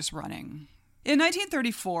the longest running. In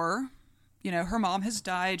 1934, her mom has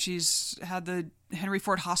died. She's had the Henry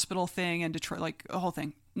Ford Hospital thing in Detroit, a whole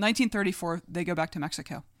thing. 1934, they go back to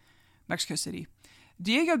Mexico City.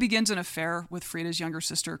 Diego begins an affair with Frida's younger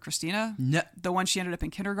sister, Christina, the one she ended up in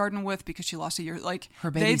kindergarten with because she lost a year. Her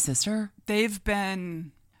baby sister? They've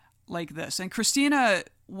been like this. And Christina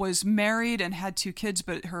was married and had 2 kids,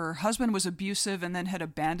 but her husband was abusive and then had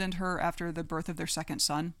abandoned her after the birth of their second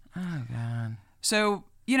son. Oh, God. So,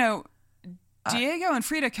 Diego and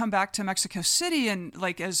Frida come back to Mexico City and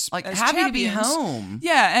as happy champions. to be home.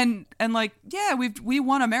 Yeah, and we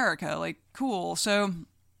won America. Cool. So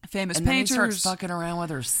famous and painters. And then he starts fucking around with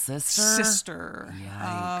her sister.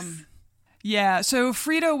 Yikes. Yeah. So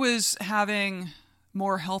Frida was having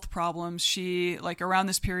more health problems. She around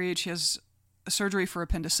this period she has a surgery for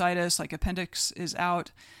appendicitis. Appendix is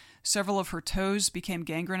out. Several of her toes became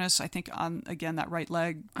gangrenous. I think on, again, that right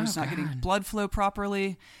leg was not getting blood flow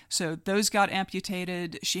properly. So those got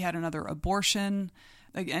amputated. She had another abortion.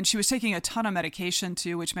 And she was taking a ton of medication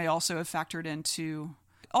too, which may also have factored into...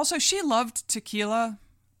 Also, she loved tequila.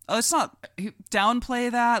 Let's not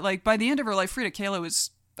downplay that. By the end of her life, Frida Kahlo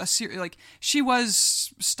was she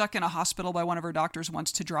was stuck in a hospital by one of her doctors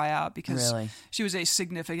once to dry out because she was a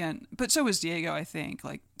significant... But so was Diego, I think.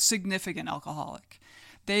 Significant alcoholic.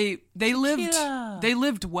 They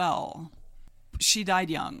lived well. She died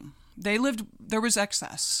young. There was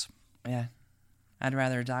excess. Yeah. I'd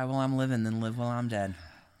rather die while I'm living than live while I'm dead.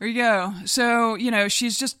 There you go. So,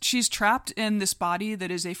 she's trapped in this body that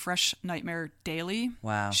is a fresh nightmare daily.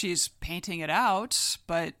 Wow. She's painting it out,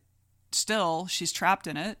 but still she's trapped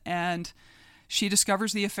in it. And she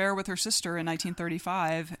discovers the affair with her sister in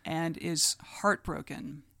 1935 and is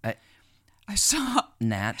heartbroken. I saw...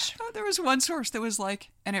 Natch. There was one source that was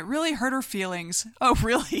and it really hurt her feelings. Oh,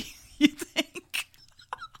 really? You think?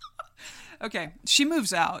 Okay, she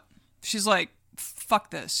moves out. She's fuck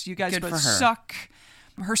this. You guys both suck.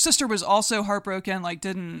 Her sister was also heartbroken,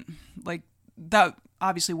 didn't Like, that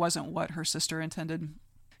obviously wasn't what her sister intended.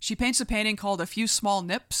 She paints a painting called A Few Small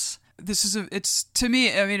Nips. It's to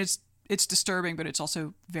me, I mean, it's disturbing, but it's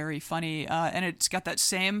also very funny. And it's got that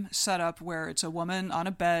same setup where it's a woman on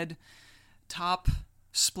a bed, top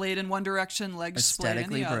splayed in one direction, legs splayed in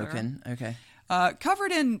the other. Broken. Okay.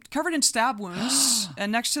 Covered in stab wounds,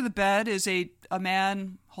 and next to the bed is a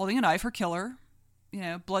man holding a knife, her killer,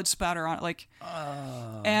 blood spatter on it,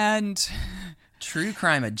 and true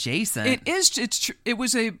crime adjacent. It is. It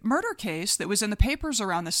was a murder case that was in the papers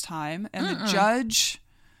around this time, and the judge,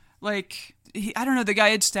 I don't know, the guy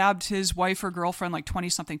had stabbed his wife or girlfriend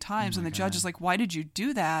 20-something times, and the judge is like, "Why did you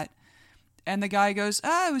do that?" And the guy goes,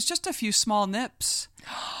 "It was just a few small nips."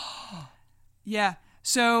 Yeah.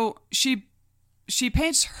 So she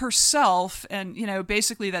paints herself, and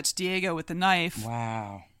basically that's Diego with the knife.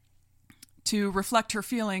 Wow. To reflect her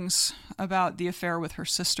feelings about the affair with her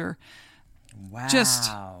sister.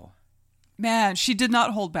 Wow. Man, she did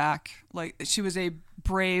not hold back. She was a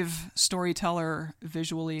brave storyteller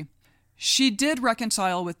visually. She did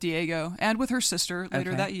reconcile with Diego and with her sister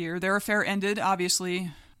later that year. Their affair ended,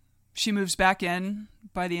 obviously. She moves back in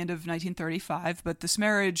by the end of 1935, but this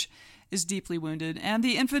marriage is deeply wounded, and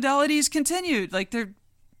the infidelities continued.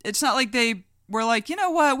 It's not like they were like, you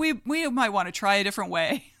know what, we might want to try a different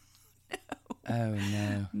way. Oh,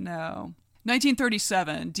 no. No.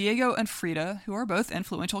 1937, Diego and Frida, who are both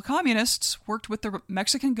influential communists, worked with the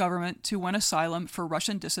Mexican government to win asylum for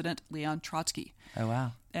Russian dissident Leon Trotsky. Oh,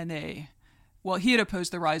 wow. And he had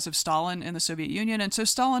opposed the rise of Stalin in the Soviet Union, and so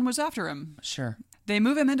Stalin was after him. Sure. They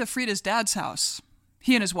move him into Frida's dad's house,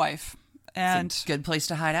 he and his wife. And it's a good place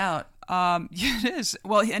to hide out. Yeah, it is.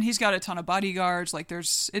 Well, and he's got a ton of bodyguards.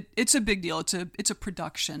 It's a big deal. It's a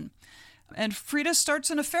production. And Frida starts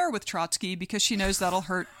an affair with Trotsky because she knows that'll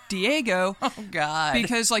hurt Diego. Oh, God.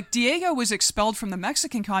 Because, Diego was expelled from the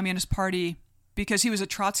Mexican Communist Party because he was a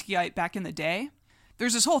Trotskyite back in the day.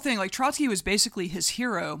 There's this whole thing, Trotsky was basically his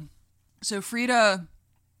hero. So Frida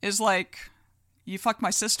is like, you fucked my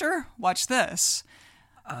sister? Watch this.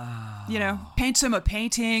 Paints him a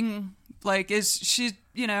painting.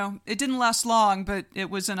 It didn't last long, but it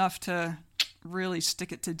was enough to really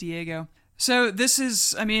stick it to Diego. So this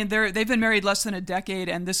is, they've been married less than a decade,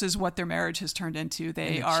 and this is what their marriage has turned into.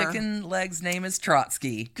 Chicken leg's name is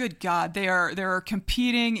Trotsky. Good God. They're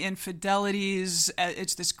competing infidelities.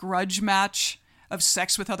 It's this grudge match of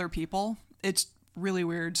sex with other people. It's really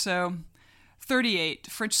weird. So 38,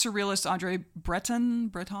 French surrealist André Breton,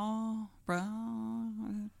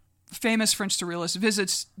 famous French surrealist,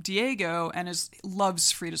 visits Diego and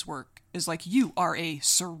loves Frida's work, is like, you are a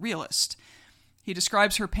surrealist. He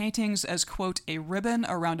describes her paintings as, quote, a ribbon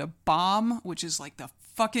around a bomb, which is the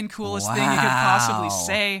fucking coolest thing you could possibly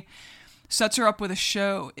say. Sets her up with a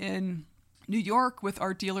show in New York with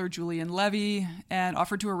art dealer Julian Levy, and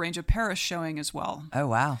offered to arrange a Paris showing as well. Oh,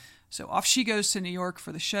 wow. So off she goes to New York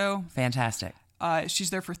for the show. Fantastic. She's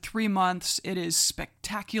there for 3 months. It is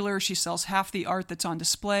spectacular. She sells half the art that's on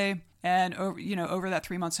display, and over that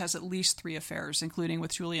 3 months has at least 3 affairs, including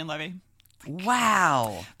with Julian Levy.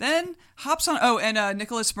 Wow. Then hops on. Oh, and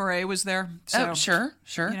Nicolas Mouret was there. So, sure.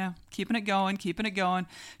 Keeping it going.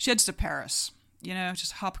 She heads to Paris.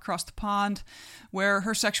 Just hop across the pond, where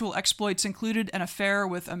her sexual exploits included an affair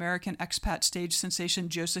with American expat stage sensation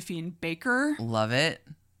Josephine Baker. Love it.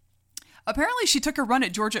 Apparently, she took a run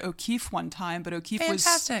at Georgia O'Keeffe one time, but O'Keeffe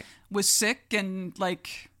was sick and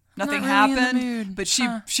nothing happened. But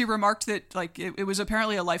she remarked that it was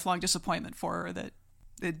apparently a lifelong disappointment for her that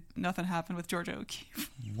nothing happened with Georgia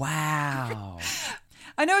O'Keeffe. Wow.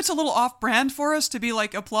 I know it's a little off-brand for us to be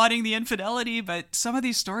applauding the infidelity, but some of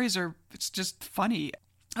these stories it's just funny.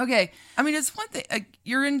 Okay. It's one thing.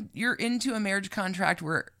 You're into a marriage contract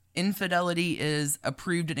where infidelity is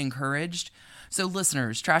approved and encouraged. So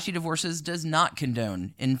listeners, Trashy Divorces does not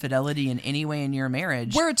condone infidelity in any way in your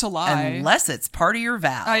marriage. Where it's a lie. Unless it's part of your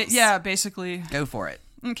vows. Yeah, basically. Go for it.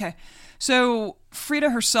 Okay. So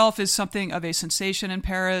Frida herself is something of a sensation in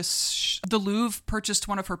Paris. The Louvre purchased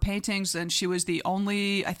one of her paintings, and she was the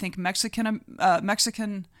only, I think,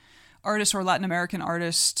 Mexican artist or Latin American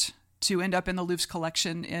artist to end up in the Louvre's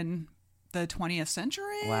collection in the 20th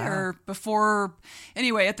century. Wow. Or before.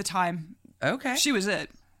 Anyway, at the time. Okay. She was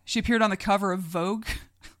it. She appeared on the cover of Vogue,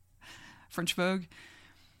 French Vogue.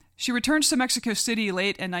 She returns to Mexico City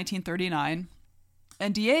late in 1939.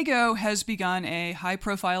 And Diego has begun a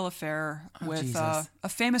high-profile affair with a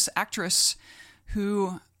famous actress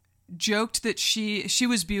who joked that she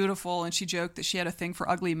was beautiful, and she joked that she had a thing for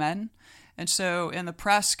ugly men. And so in the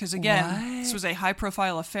press, because again, this was a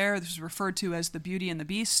high-profile affair, this was referred to as the Beauty and the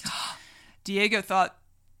Beast. Diego thought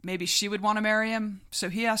maybe she would want to marry him. So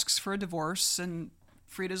he asks for a divorce, and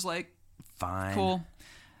Frida's like, Fine. cool.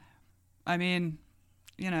 I mean,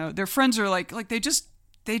 their friends are like they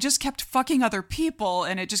just kept fucking other people,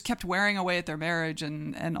 and it just kept wearing away at their marriage,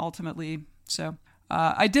 and ultimately, so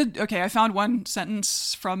I found one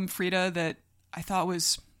sentence from Frida that I thought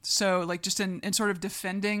was so, like, just in sort of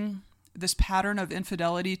defending this pattern of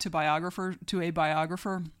infidelity to a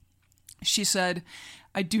biographer. She said,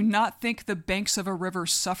 "I do not think the banks of a river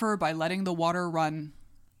suffer by letting the water run."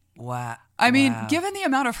 Wow. I mean, Wow. given the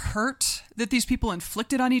amount of hurt that these people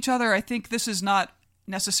inflicted on each other, I think this is not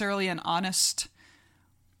necessarily an honest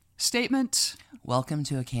statement. Welcome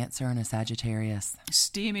to a Cancer and a Sagittarius.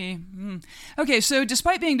 Steamy. Okay, so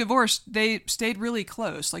despite being divorced, they stayed really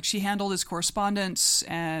close. Like, she handled his correspondence,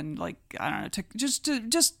 and, like, I don't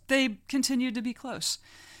know, they continued to be close.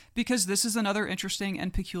 Because this is another interesting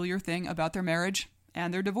and peculiar thing about their marriage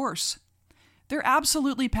and their divorce. They're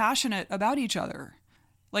absolutely passionate about each other.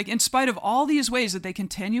 Like, in spite of all these ways that they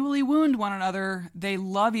continually wound one another, they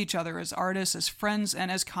love each other as artists, as friends,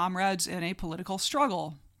 and as comrades in a political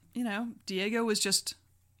struggle. Diego was just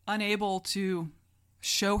unable to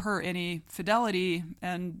show her any fidelity,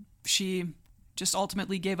 and she just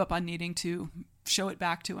ultimately gave up on needing to show it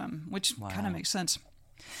back to him, which kind of makes sense.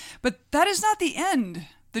 But that is not the end.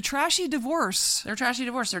 The trashy divorce They're trashy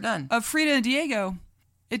divorce. They're done. of Frida and Diego,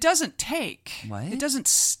 it doesn't take. What? It doesn't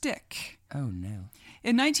stick. Oh, no.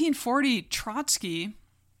 In 1940, Trotsky,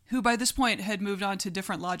 who by this point had moved on to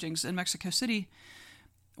different lodgings in Mexico City,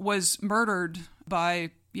 was murdered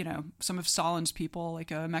by, some of Stalin's people, like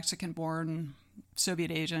a Mexican-born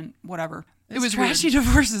Soviet agent, whatever. It was Trashy weird.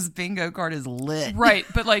 divorce's bingo card is lit. Right,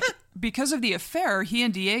 but like, because of the affair, he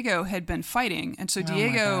and Diego had been fighting, and so my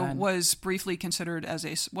Diego God. was briefly considered as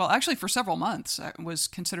actually for several months, was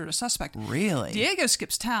considered a suspect. Really? Diego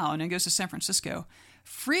skips town and goes to San Francisco.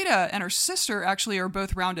 Frida and her sister actually are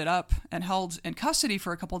both rounded up and held in custody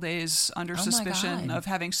for a couple days under suspicion God. of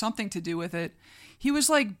having something to do with it. He was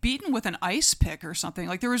like beaten with an ice pick or something.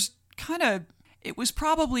 Like, there was it was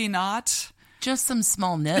probably not Just some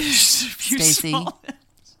small nips, just a few Stacy. small-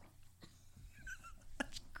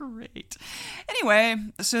 Great. Anyway,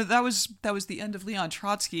 so that was the end of Leon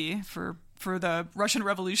Trotsky for the Russian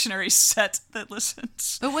revolutionary set that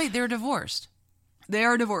listens. But wait, they're divorced. They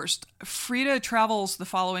are divorced. Frida travels the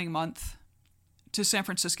following month to San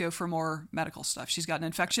Francisco for more medical stuff. She's got an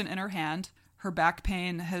infection in her hand. Her back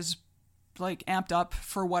pain has amped up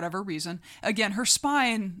for whatever reason. Again, her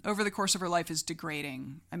spine over the course of her life is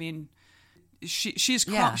degrading. I mean, she's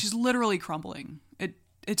literally crumbling.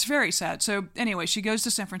 It's very sad. So anyway, she goes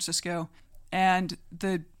to San Francisco, and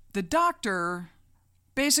the doctor,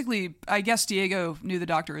 basically, I guess Diego knew the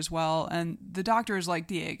doctor as well, and the doctor is like,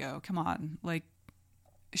 Diego, come on, like,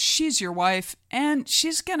 she's your wife, and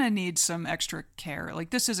she's gonna need some extra care.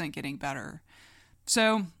 Like, this isn't getting better.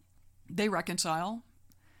 So they reconcile,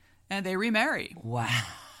 and they remarry. Wow.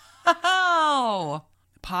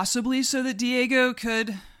 Possibly so that Diego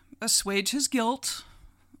could assuage his guilt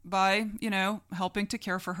by, helping to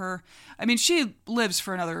care for her. I mean, she lives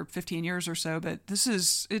for another 15 years or so, but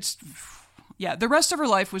the rest of her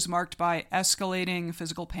life was marked by escalating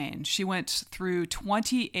physical pain. She went through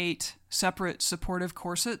 28 separate supportive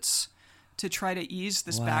corsets to try to ease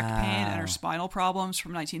this back pain and her spinal problems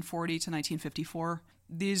from 1940 to 1954.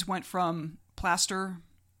 These went from plaster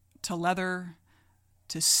to leather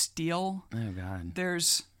to steel. Oh, God.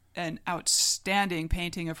 There's an outstanding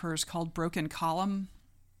painting of hers called Broken Column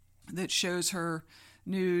that shows her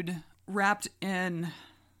nude, wrapped in,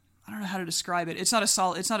 I don't know how to describe it. It's not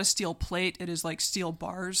a steel plate. It is like steel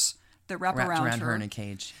bars that wrap around her in a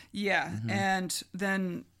cage. Yeah, and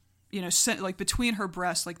then like between her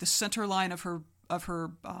breasts, like the center line of her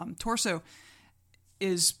torso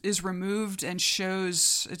is removed and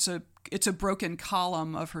shows it's a broken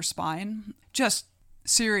column of her spine. Just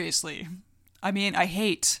seriously, I mean, I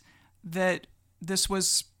hate that this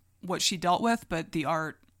was what she dealt with, but the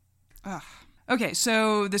art. Ugh. Okay,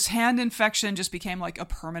 so this hand infection just became like a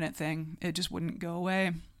permanent thing. It just wouldn't go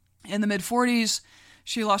away. In the mid-40s,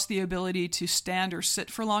 she lost the ability to stand or sit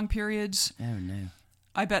for long periods. Oh, no.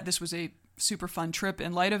 I bet this was a super fun trip.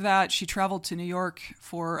 In light of that, she traveled to New York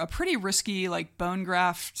for a pretty risky bone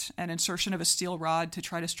graft and insertion of a steel rod to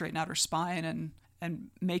try to straighten out her spine and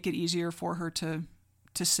make it easier for her to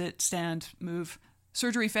sit, stand, move.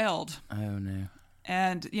 Surgery failed. Oh, no.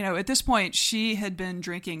 And, at this point, she had been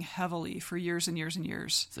drinking heavily for years and years and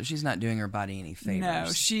years. So she's not doing her body any favors. No,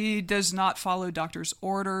 she does not follow doctor's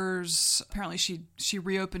orders. Apparently, she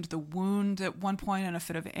reopened the wound at one point in a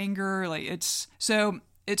fit of anger. It's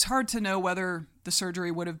hard to know whether the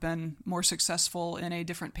surgery would have been more successful in a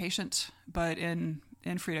different patient, but in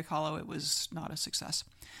Frida Kahlo, it was not a success.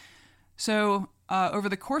 So over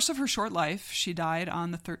the course of her short life, she died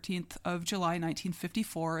on the 13th of July,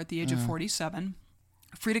 1954, at the age of 47.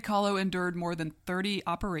 Frida Kahlo endured more than 30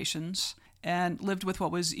 operations and lived with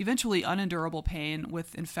what was eventually unendurable pain,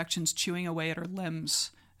 with infections chewing away at her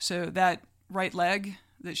limbs. So that right leg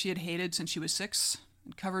that she had hated since she was 6,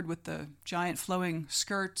 and covered with the giant flowing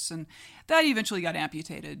skirts, and that eventually got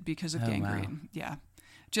amputated because of gangrene. Wow. Yeah,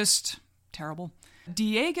 just terrible.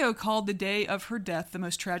 Diego called the day of her death the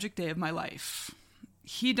most tragic day of my life.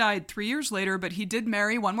 He died 3 years later, but he did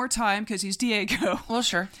marry one more time because he's Diego. Well,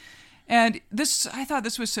 sure. And I thought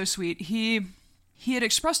this was so sweet. He had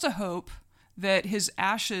expressed a hope that his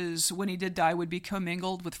ashes, when he did die, would be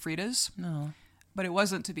commingled with Frida's. No. But it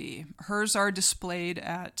wasn't to be. Hers are displayed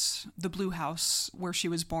at the Blue House, where she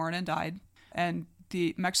was born and died. And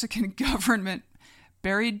the Mexican government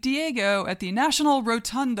buried Diego at the National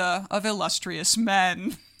Rotunda of Illustrious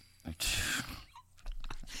Men.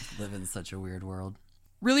 Live in such a weird world.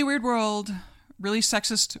 Really weird world. Really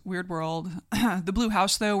sexist, weird world. The Blue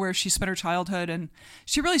House, though, where she spent her childhood, and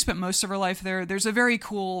she really spent most of her life there. There's a very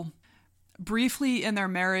cool, briefly in their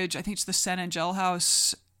marriage, I think it's the San Angel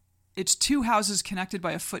House. It's 2 houses connected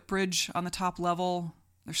by a footbridge on the top level.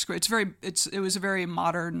 It was a very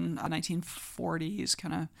modern 1940s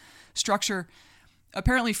kind of structure.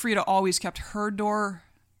 Apparently, Frida always kept her door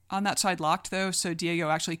on that side locked, though, so Diego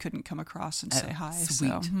actually couldn't come across and say hi. Sweet.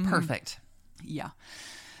 So, Perfect. Yeah.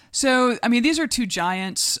 So, I mean, these are 2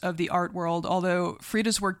 giants of the art world, although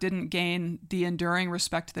Frida's work didn't gain the enduring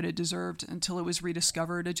respect that it deserved until it was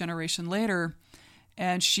rediscovered a generation later.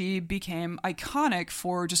 And she became iconic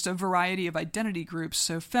for just a variety of identity groups.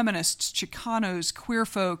 So feminists, Chicanos, queer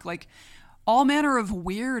folk, like all manner of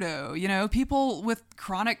weirdo, people with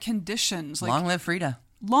chronic conditions. Like, long live Frida.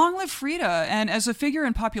 Long live Frida. And as a figure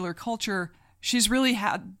in popular culture, she's really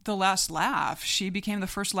had the last laugh. She became the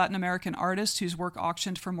first Latin American artist whose work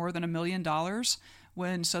auctioned for more than $1 million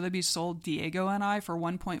when Sotheby's sold Diego and I for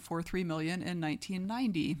 $1.43 million in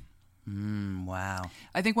 1990. Wow.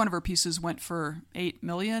 I think one of her pieces went for $8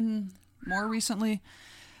 million more recently.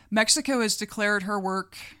 Mexico has declared her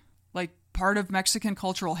work like part of Mexican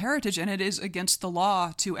cultural heritage, and it is against the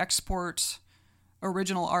law to export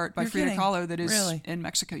original art by Frida Kahlo that is in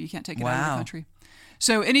Mexico. You can't take it out of the country.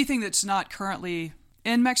 So anything that's not currently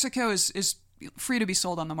in Mexico is free to be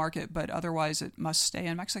sold on the market, but otherwise it must stay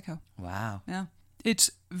in Mexico. Wow. Yeah.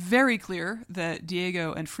 It's very clear that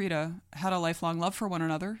Diego and Frida had a lifelong love for one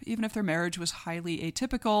another, even if their marriage was highly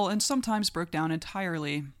atypical and sometimes broke down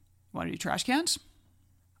entirely. Want to do trash cans?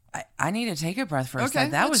 I need to take a breath for a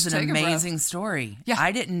second. That was an amazing story. Yeah.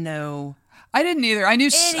 I didn't know. I didn't either. I knew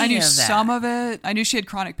of some of it. I knew she had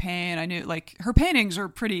chronic pain. I knew her paintings are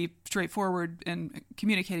pretty straightforward in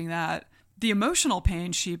communicating that. The emotional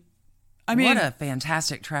pain what a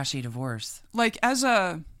fantastic trashy divorce. Like as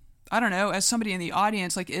somebody in the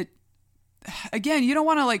audience, again, you don't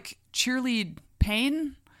want to cheerlead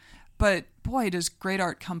pain, but boy, does great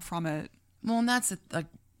art come from it. Well, and that's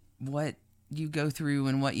what you go through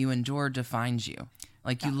and what you endure defines you.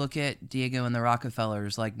 You look at Diego and the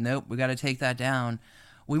Rockefellers, nope, we got to take that down.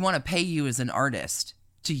 We want to pay you as an artist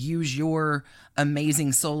to use your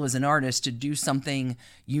amazing soul as an artist to do something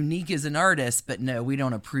unique as an artist, but no, we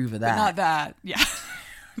don't approve of that. But not that, yeah.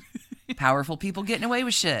 Powerful people getting away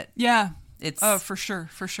with shit. Yeah. For sure.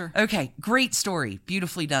 Okay, great story.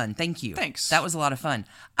 Beautifully done. Thank you. Thanks. That was a lot of fun.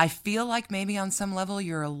 I feel like maybe on some level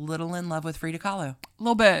you're a little in love with Frida Kahlo. A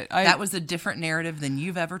little bit. That was a different narrative than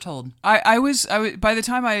you've ever told. I was by the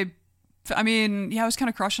time I was kind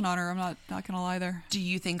of crushing on her. I'm not going to lie there. Do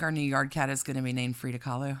you think our new yard cat is going to be named Frida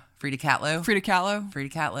Kahlo? Frida Catlo? Frida Kahlo. Frida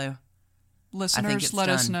Catlo. Listeners, let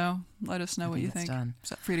us know. Let us know what you think. Done. Is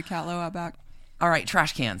that Frida Kahlo out back? All right,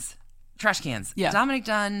 trash cans. Yeah. Dominic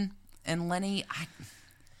Dunn and Lenny.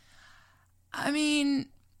 I mean,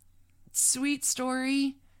 sweet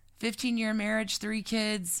story. 15-year marriage, 3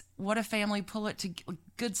 kids. What a family. Pull it to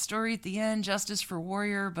good story at the end. Justice for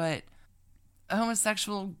Warrior, but a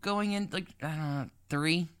homosexual going in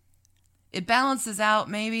 3. It balances out,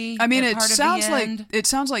 maybe. I mean, it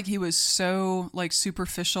sounds like he was so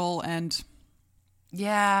superficial and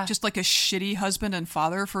just like a shitty husband and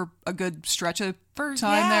father for a good stretch of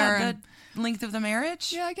time there. The length of the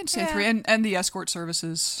marriage. Yeah, I can say 3, and the escort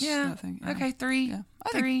services. Yeah. Okay, 3. Yeah. I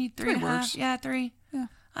think 3 works. Yeah, 3. Yeah.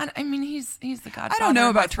 I mean, he's the godfather. I don't know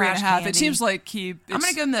about 3.5. Candy. It seems like he. I'm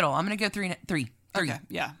gonna go middle. I'm gonna go 3. Okay.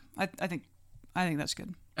 Yeah. I think that's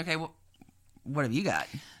good. Okay. Well, what have you got?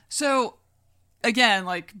 So, again,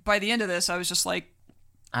 by the end of this, I was just like,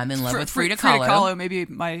 I'm in love with Frida Frida Kahlo. Kahlo, maybe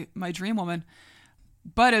my dream woman.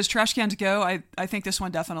 But as trash cans go, I think this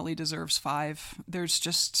one definitely deserves 5. There's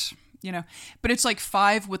just, but it's like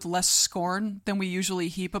 5 with less scorn than we usually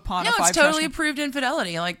heap upon a 5 it's totally trash can. approved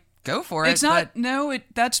infidelity. Like, go for it. It's not.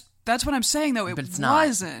 That's what I'm saying though. It But it's not.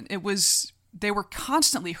 wasn't. It was. They were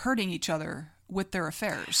constantly hurting each other with their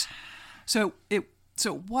affairs. So it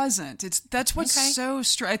wasn't. That's what's so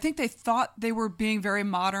strange. I think they thought they were being very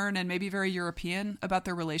modern and maybe very European about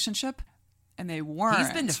their relationship, and they weren't.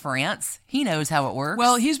 He's been to France. He knows how it works.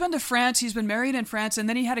 Well, he's been to France. He's been married in France, and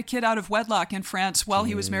then he had a kid out of wedlock in France while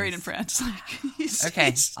he was married in France.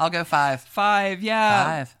 Okay, I'll go 5. 5,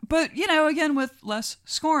 yeah. 5. But, again, with less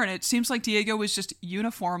scorn. It seems like Diego was just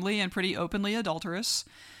uniformly and pretty openly adulterous.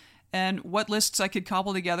 And what lists I could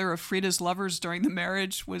cobble together of Frida's lovers during the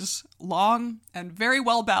marriage was long and very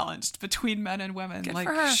well balanced between men and women. Good like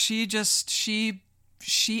for her. she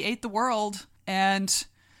ate the world and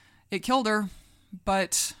it killed her.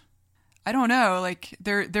 But I don't know, like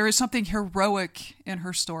there is something heroic in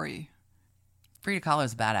her story. Frida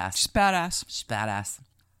Kahlo's badass. She's badass. She's badass.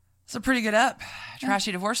 It's a pretty good up.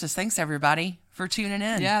 Trashy Divorces. Thanks, everybody, for tuning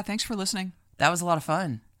in. Yeah, thanks for listening. That was a lot of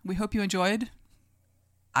fun. We hope you enjoyed.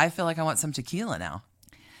 I feel like I want some tequila now.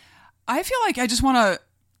 I feel like I just want to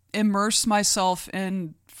immerse myself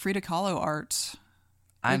in Frida Kahlo art.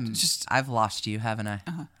 I've lost you, haven't I?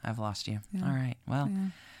 Uh-huh. I've lost you. Yeah. All right. Well,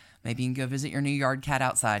 maybe you can go visit your new yard cat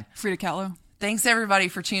outside. Frida Kahlo. Thanks, everybody,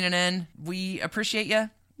 for tuning in. We appreciate you.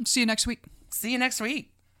 See you next week. See you next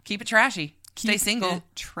week. Keep it trashy. Stay single. It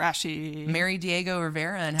trashy. Marry Diego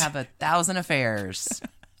Rivera and have 1,000 affairs.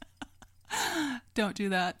 Don't do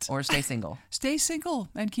that. Or stay single. Stay single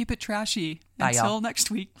and keep it trashy. Bye, Until y'all. next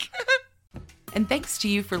week. And thanks to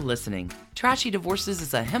you for listening. Trashy Divorces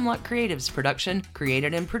is a Hemlock Creatives production,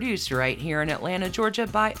 created and produced right here in Atlanta, Georgia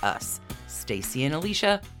by us, Stacy and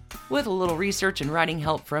Alicia, with a little research and writing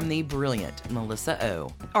help from the brilliant Melissa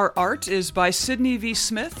O. Our art is by Sydney V.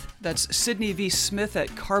 Smith. That's Sydney V. Smith at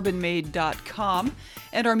carbonmade.com.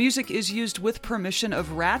 And our music is used with permission of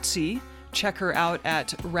Ratsy. Check her out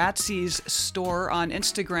at Ratsy's store on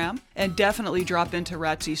Instagram, and definitely drop into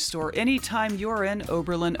Ratsy's store anytime you're in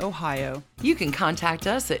Oberlin, Ohio. You can contact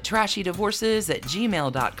us at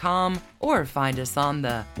trashydivorces@gmail.com or find us on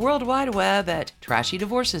the World Wide Web at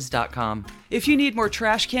trashydivorces.com. If you need more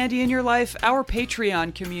trash candy in your life, our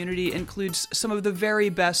Patreon community includes some of the very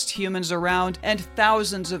best humans around and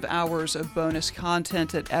thousands of hours of bonus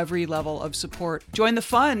content at every level of support. Join the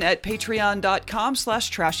fun at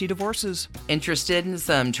patreon.com/trashydivorces. Interested in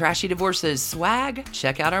some Trashy Divorces swag?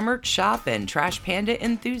 Check out our merch shop and Trash Panda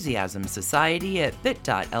Enthusiasm Society at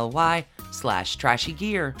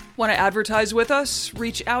bit.ly/trashygear. Want to advertise with us?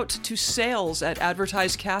 Reach out to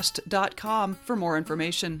sales@advertisecast.com for more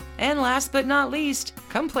information. And last but not least,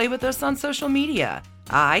 come play with us on social media.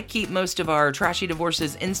 I keep most of our Trashy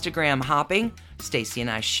Divorces Instagram hopping. Stacy and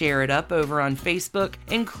I share it up over on Facebook,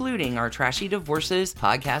 including our Trashy Divorces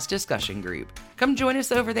podcast discussion group. Come join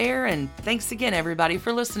us over there, and thanks again, everybody,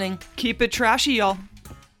 for listening. Keep it trashy, y'all.